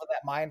myself in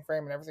that mind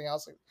frame and everything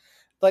else.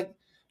 Like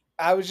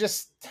I was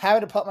just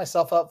having to put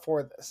myself up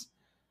for this.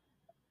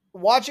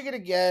 Watching it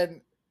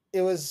again,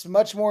 it was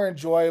much more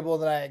enjoyable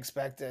than I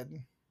expected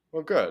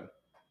Well, good.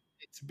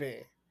 it to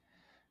be.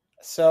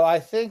 So I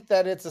think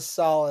that it's a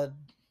solid.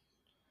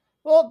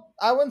 Well,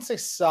 I wouldn't say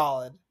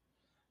solid,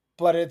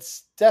 but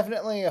it's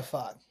definitely a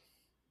fuck.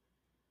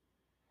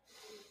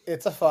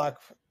 It's a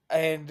fuck,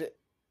 and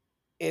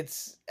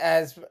it's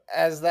as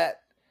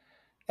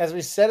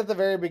we said at the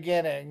very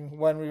beginning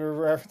when we were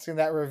referencing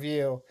that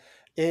review.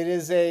 It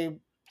is a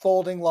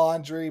folding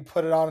laundry,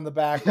 put it on in the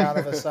background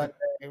of a Sunday.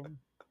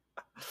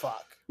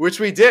 Fuck. Which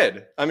we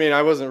did. I mean,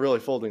 I wasn't really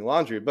folding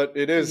laundry, but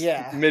it is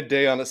Yeah.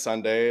 midday on a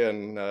Sunday,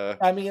 and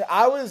I mean,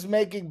 I was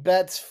making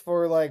bets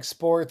for like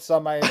sports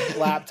on my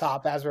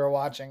laptop as we were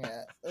watching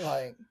it.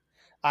 Like,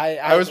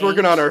 I was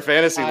working on ate. our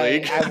fantasy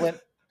league.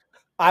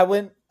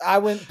 I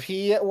went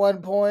pee at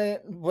one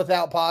point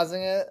without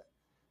pausing it.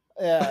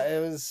 Yeah,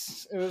 it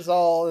was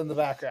all in the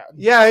background.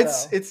 Yeah,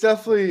 So, it's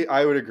definitely,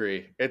 I would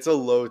agree. It's a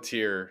low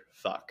tier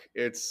fuck.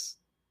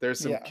 There's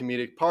some yeah.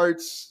 comedic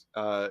parts.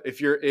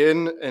 If you're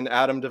in an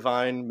Adam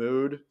Devine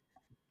mood,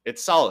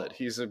 it's solid.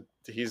 He's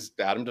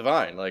Adam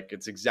Devine. Like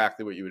it's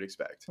exactly what you would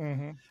expect.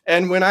 Mm-hmm.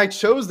 And when I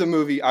chose the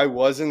movie, I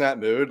was in that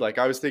mood. Like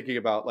I was thinking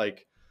about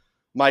like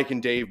Mike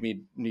and Dave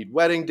need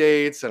wedding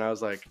dates, and I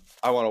was like,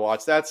 I want to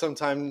watch that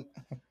sometime.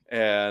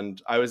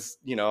 And I was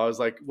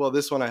like, well,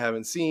 this one I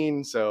haven't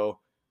seen, so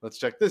let's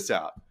check this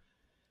out.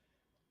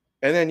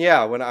 And then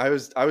yeah, when I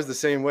was the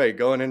same way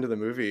going into the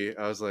movie.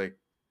 I was like,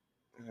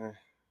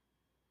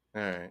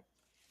 all right,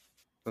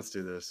 let's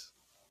do this.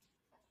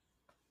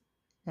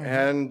 Mm-hmm.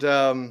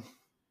 And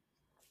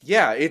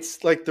yeah,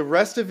 it's like the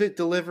rest of it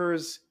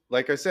delivers.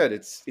 Like I said,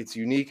 it's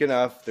unique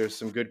enough. There's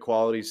some good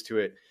qualities to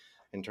it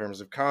in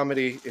terms of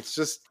comedy. It's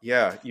just,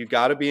 yeah, you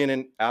got to be in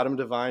an Adam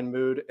Devine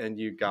mood, and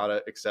you got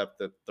to accept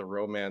that the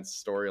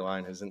romance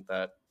storyline isn't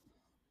that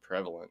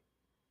prevalent.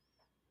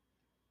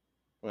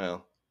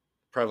 Well,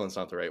 prevalent's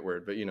not the right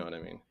word, but you know what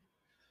I mean.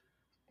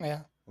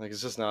 Yeah. Like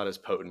it's just not as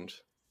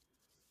potent.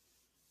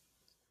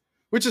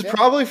 Which is Yeah.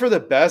 probably for the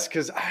best,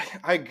 because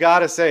I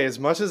gotta say, as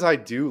much as I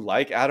do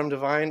like Adam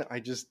Devine,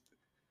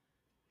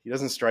 he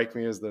doesn't strike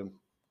me as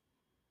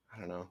I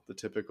don't know, the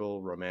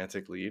typical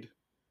romantic lead.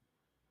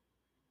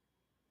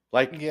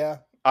 Like Yeah.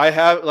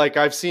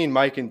 I've seen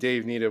Mike and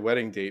Dave Need a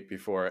Wedding Date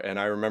before, and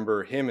I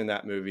remember him in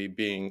that movie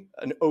being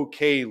an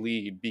okay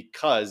lead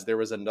because there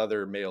was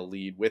another male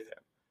lead with him.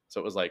 So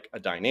it was like a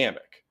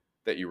dynamic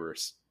that you were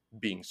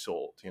being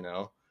sold, you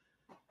know?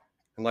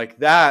 And like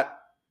that,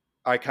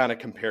 I kind of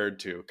compared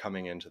to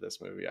coming into this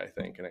movie, I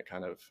think, and it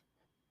kind of,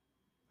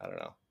 I don't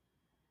know,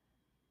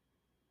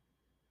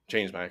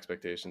 changed my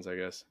expectations, I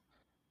guess.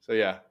 So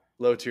yeah,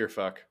 low tier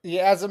fuck.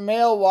 Yeah, as a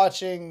male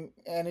watching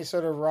any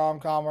sort of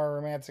rom-com or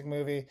romantic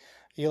movie,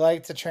 you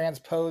like to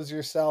transpose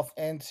yourself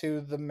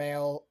into the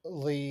male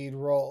lead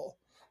role.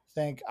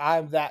 Think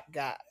I'm that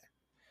guy.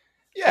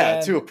 Yeah,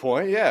 to a And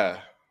point,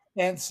 yeah.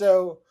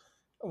 so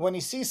when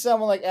you see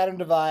someone like Adam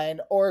Devine,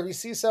 or if you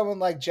see someone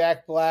like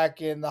Jack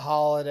Black in The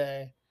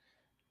Holiday,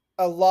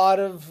 a lot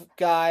of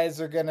guys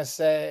are gonna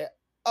say,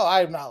 "Oh,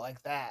 I'm not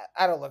like that.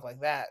 I don't look like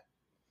that."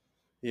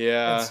 And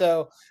Yeah.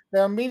 so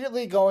they're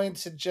immediately going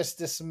to just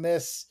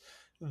dismiss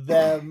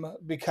them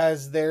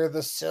because they're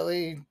the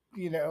silly,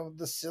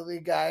 the silly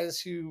guys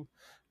who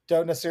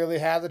don't necessarily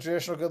have the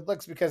traditional good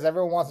looks, because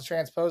everyone wants to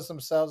transpose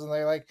themselves, and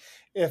they're like,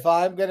 if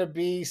I'm gonna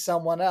be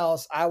someone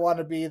else, I want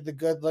to be the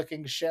good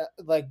looking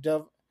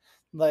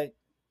like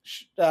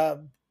sh- uh,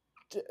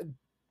 d-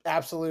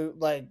 absolute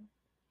like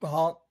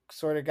honk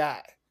sort of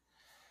guy.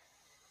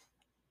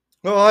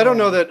 Well, I don't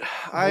know And that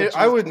which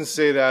I is wouldn't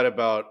say that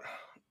about.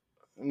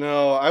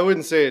 No, I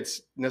wouldn't say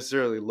it's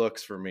necessarily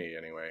looks for me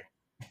anyway.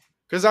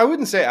 Because I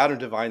wouldn't say Adam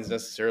Devine's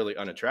necessarily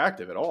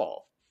unattractive at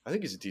all. I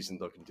think he's a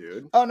decent looking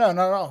dude. oh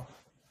no.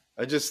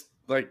 I just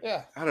like,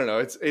 Yeah. I don't know.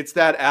 It's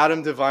that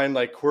Adam Devine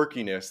like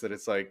quirkiness that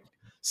it's like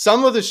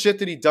some of the shit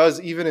that he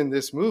does even in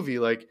this movie,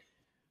 like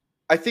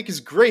I think is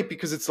great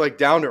because it's like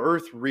down to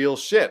earth, real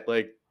shit.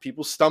 Like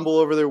people stumble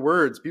over their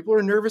words. People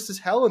are nervous as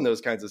hell in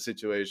those kinds of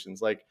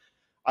situations. Like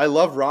I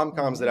love rom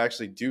coms that Mhm.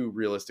 actually do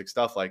realistic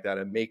stuff like that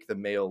and make the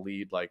male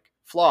lead like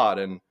flawed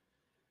and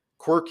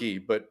quirky,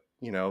 but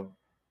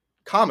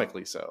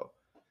comically so.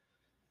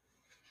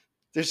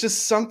 There's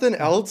just something Mhm.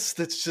 else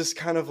that's just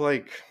kind of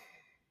like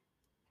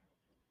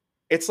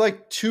it's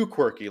like too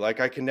quirky. Like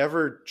I can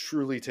never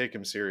truly take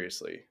him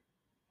seriously.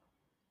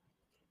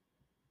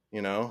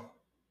 You know?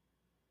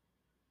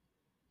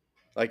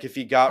 Like if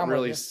he got I'm with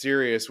really you.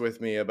 serious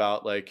with me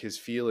about like his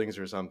feelings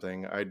or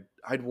something,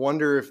 I'd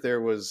wonder if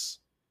there was,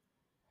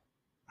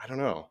 I don't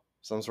know,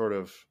 some sort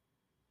of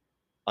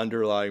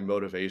underlying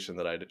motivation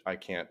that I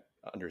can't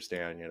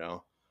understand, you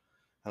know?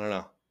 I don't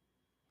know.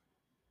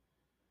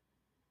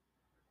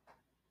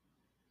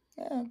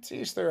 Yeah, to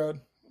each their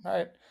own. All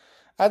right.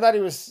 I thought he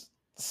was.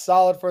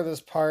 solid for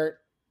this part.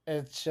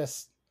 It's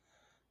just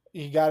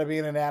you got to be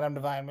in an Adam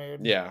Devine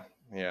mood. Yeah,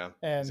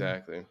 and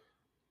exactly.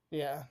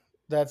 yeah,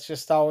 that's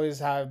just always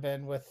how I've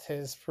been with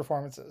his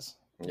performances.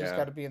 You just Yeah.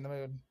 got to be in the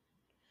mood.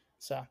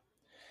 So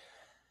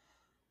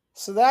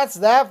that's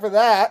that for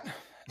that.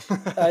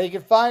 You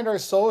can find our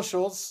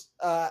socials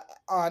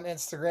on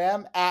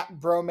Instagram at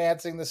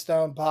Bromancing the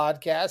Stone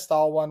Podcast,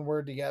 all one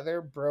word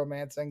together,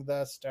 Bromancing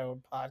the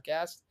Stone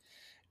Podcast.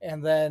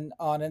 And then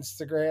on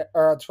Instagram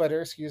or on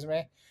Twitter, excuse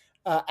me,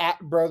 at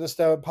Bro the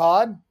Stone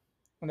Pod,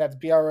 and that's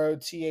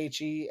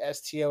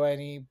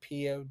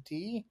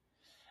BROTHESTONEPOD.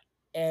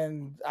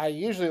 And I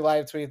usually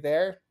live tweet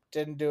there.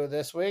 Didn't do it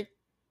this week.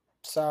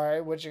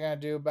 Sorry, what you gonna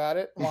do about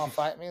it? Want to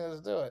fight me?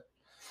 Let's do it.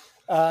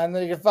 And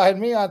then you can find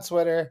me on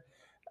Twitter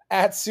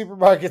at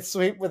Supermarket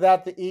Sweep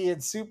without the E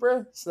in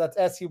super. So that's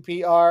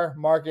SUPR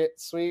Market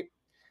Sweep.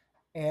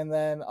 And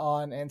then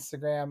on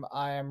Instagram,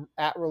 I am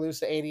at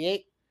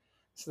Relusa88.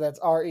 So that's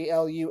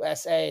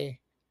RELUSA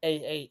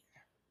 88.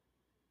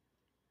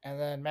 And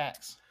then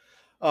Max.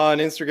 On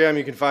Instagram,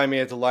 you can find me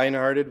at The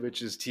Lionhearted,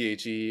 which is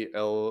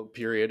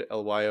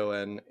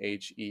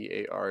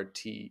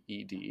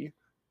THEL.LYONHEARTED.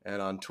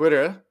 And on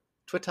Twitter,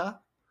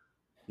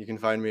 you can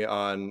find me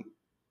on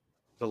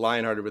The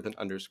Lionhearted with an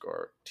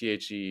underscore,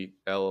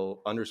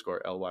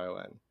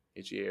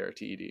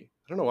 THEL_LYONHEARTED. I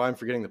don't know why I'm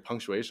forgetting the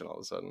punctuation all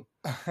of a sudden.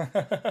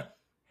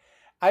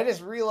 I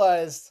just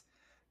realized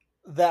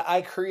that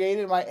I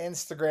created my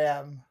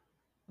Instagram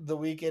the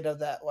weekend of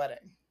that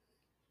wedding.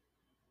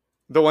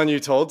 The one you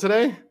told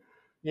today?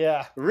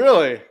 Yeah.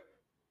 Really?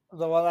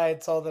 The one I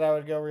told that I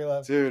would go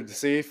relive. Dude,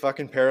 see?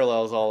 Fucking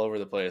parallels all over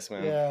the place,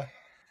 man. Yeah.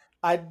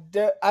 I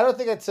don't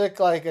think I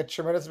took like a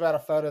tremendous amount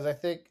of photos. I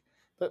think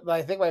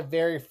my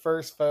very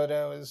first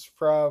photo is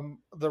from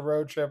the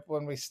road trip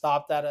when we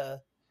stopped at a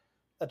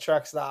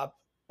truck stop.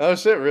 Oh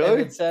shit,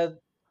 really?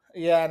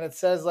 And it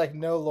says like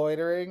no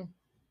loitering.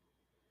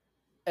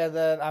 And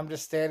then I'm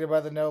just standing by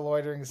the no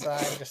loitering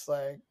sign, just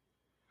like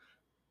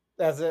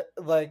as it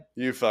like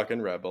you fucking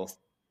rebel.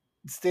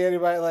 Standing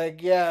by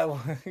like, yeah,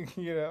 what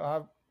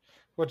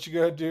you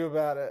gonna do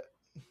about it?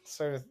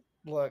 Sort of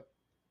look.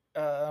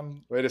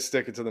 Way to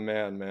stick it to the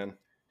man.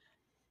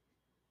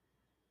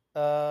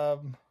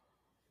 What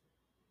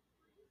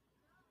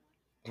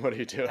are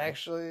you doing?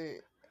 Actually,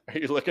 are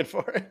you looking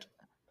for it?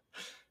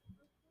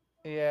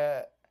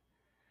 Yeah.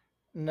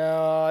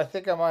 No, I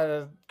think I might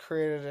have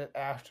created it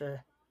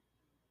after.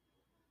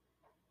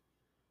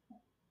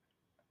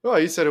 Well,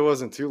 you said it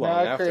wasn't too long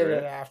after. I created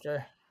it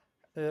after.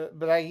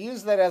 But I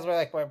used that as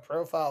my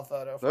profile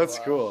photo. That's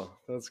cool.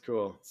 That's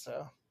cool.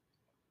 So.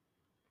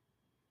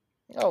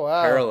 Oh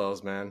wow.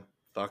 Parallels, man.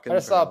 Fucking. I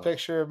just saw a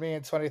picture of me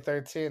in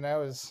 2013. That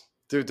was.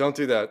 Dude, don't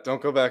do that.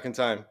 Don't go back in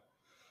time.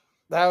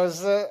 That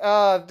was.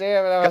 Oh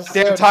damn it! I was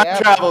damn so time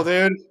dapper. Travel,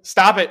 dude.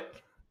 Stop it.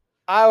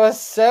 I was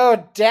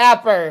so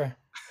dapper.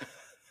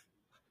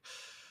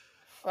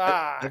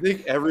 I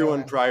think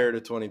everyone prior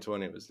to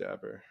 2020 was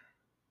dapper.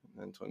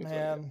 And 2020.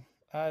 Man,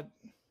 I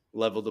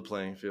leveled the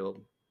playing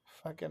field.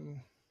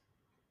 Fucking.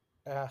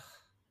 Ugh.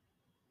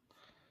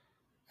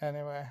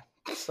 Anyway,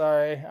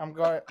 sorry. I'm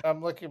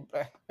looking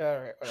back. All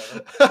right,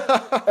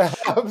 whatever.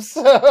 I'm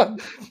so.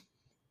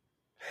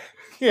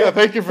 Yeah,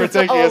 thank you for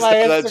taking us on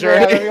that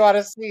journey. If you want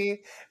to see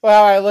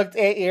how I looked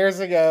 8 years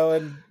ago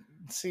and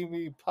see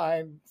me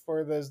pine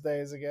for those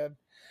days again.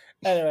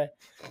 Anyway,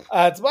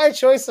 it's my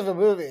choice of a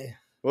movie.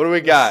 What do we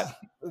got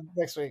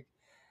next week?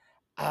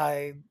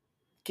 I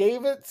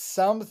gave it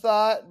some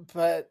thought,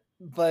 but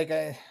like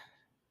I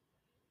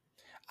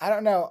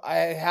don't know. I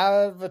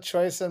have a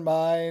choice in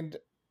mind,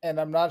 and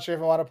I'm not sure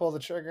if I want to pull the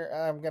trigger.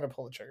 I'm gonna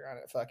pull the trigger on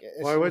it. Fuck it.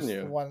 Why wouldn't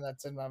you? The one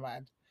that's in my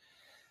mind.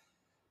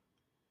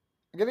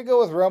 I'm gonna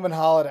go with Roman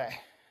Holiday.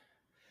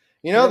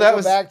 You know, that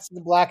was back to the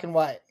black and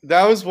white.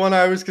 That was one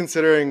I was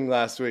considering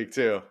last week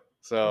too.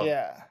 So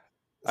yeah,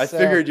 I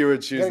figured you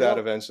would choose that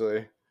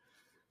eventually.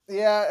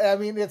 Yeah, I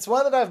mean, it's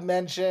one that I've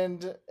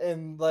mentioned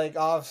in like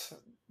off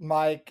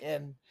mic,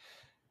 and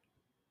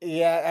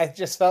yeah, I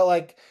just felt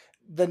like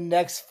the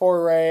next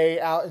foray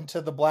out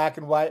into the black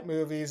and white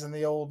movies and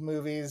the old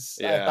movies.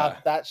 Yeah. I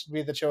thought that should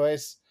be the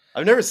choice.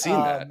 I've never seen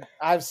that.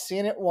 I've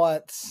seen it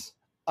once.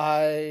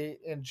 I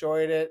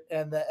enjoyed it,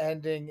 and the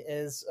ending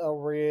is a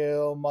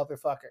real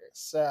motherfucker.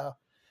 So,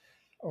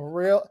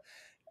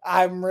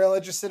 I'm real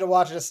interested to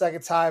watch it a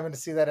second time and to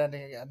see that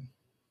ending again.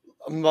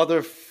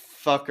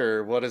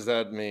 Motherfucker, what does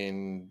that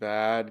mean?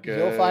 Bad, good?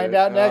 You'll find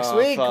out next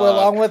week,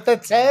 along with the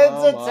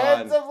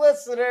tens of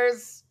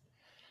listeners.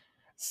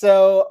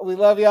 So, we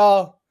love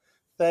y'all.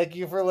 Thank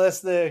you for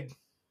listening.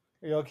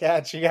 We'll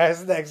catch you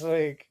guys next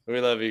week. We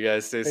love you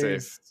guys. Stay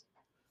safe.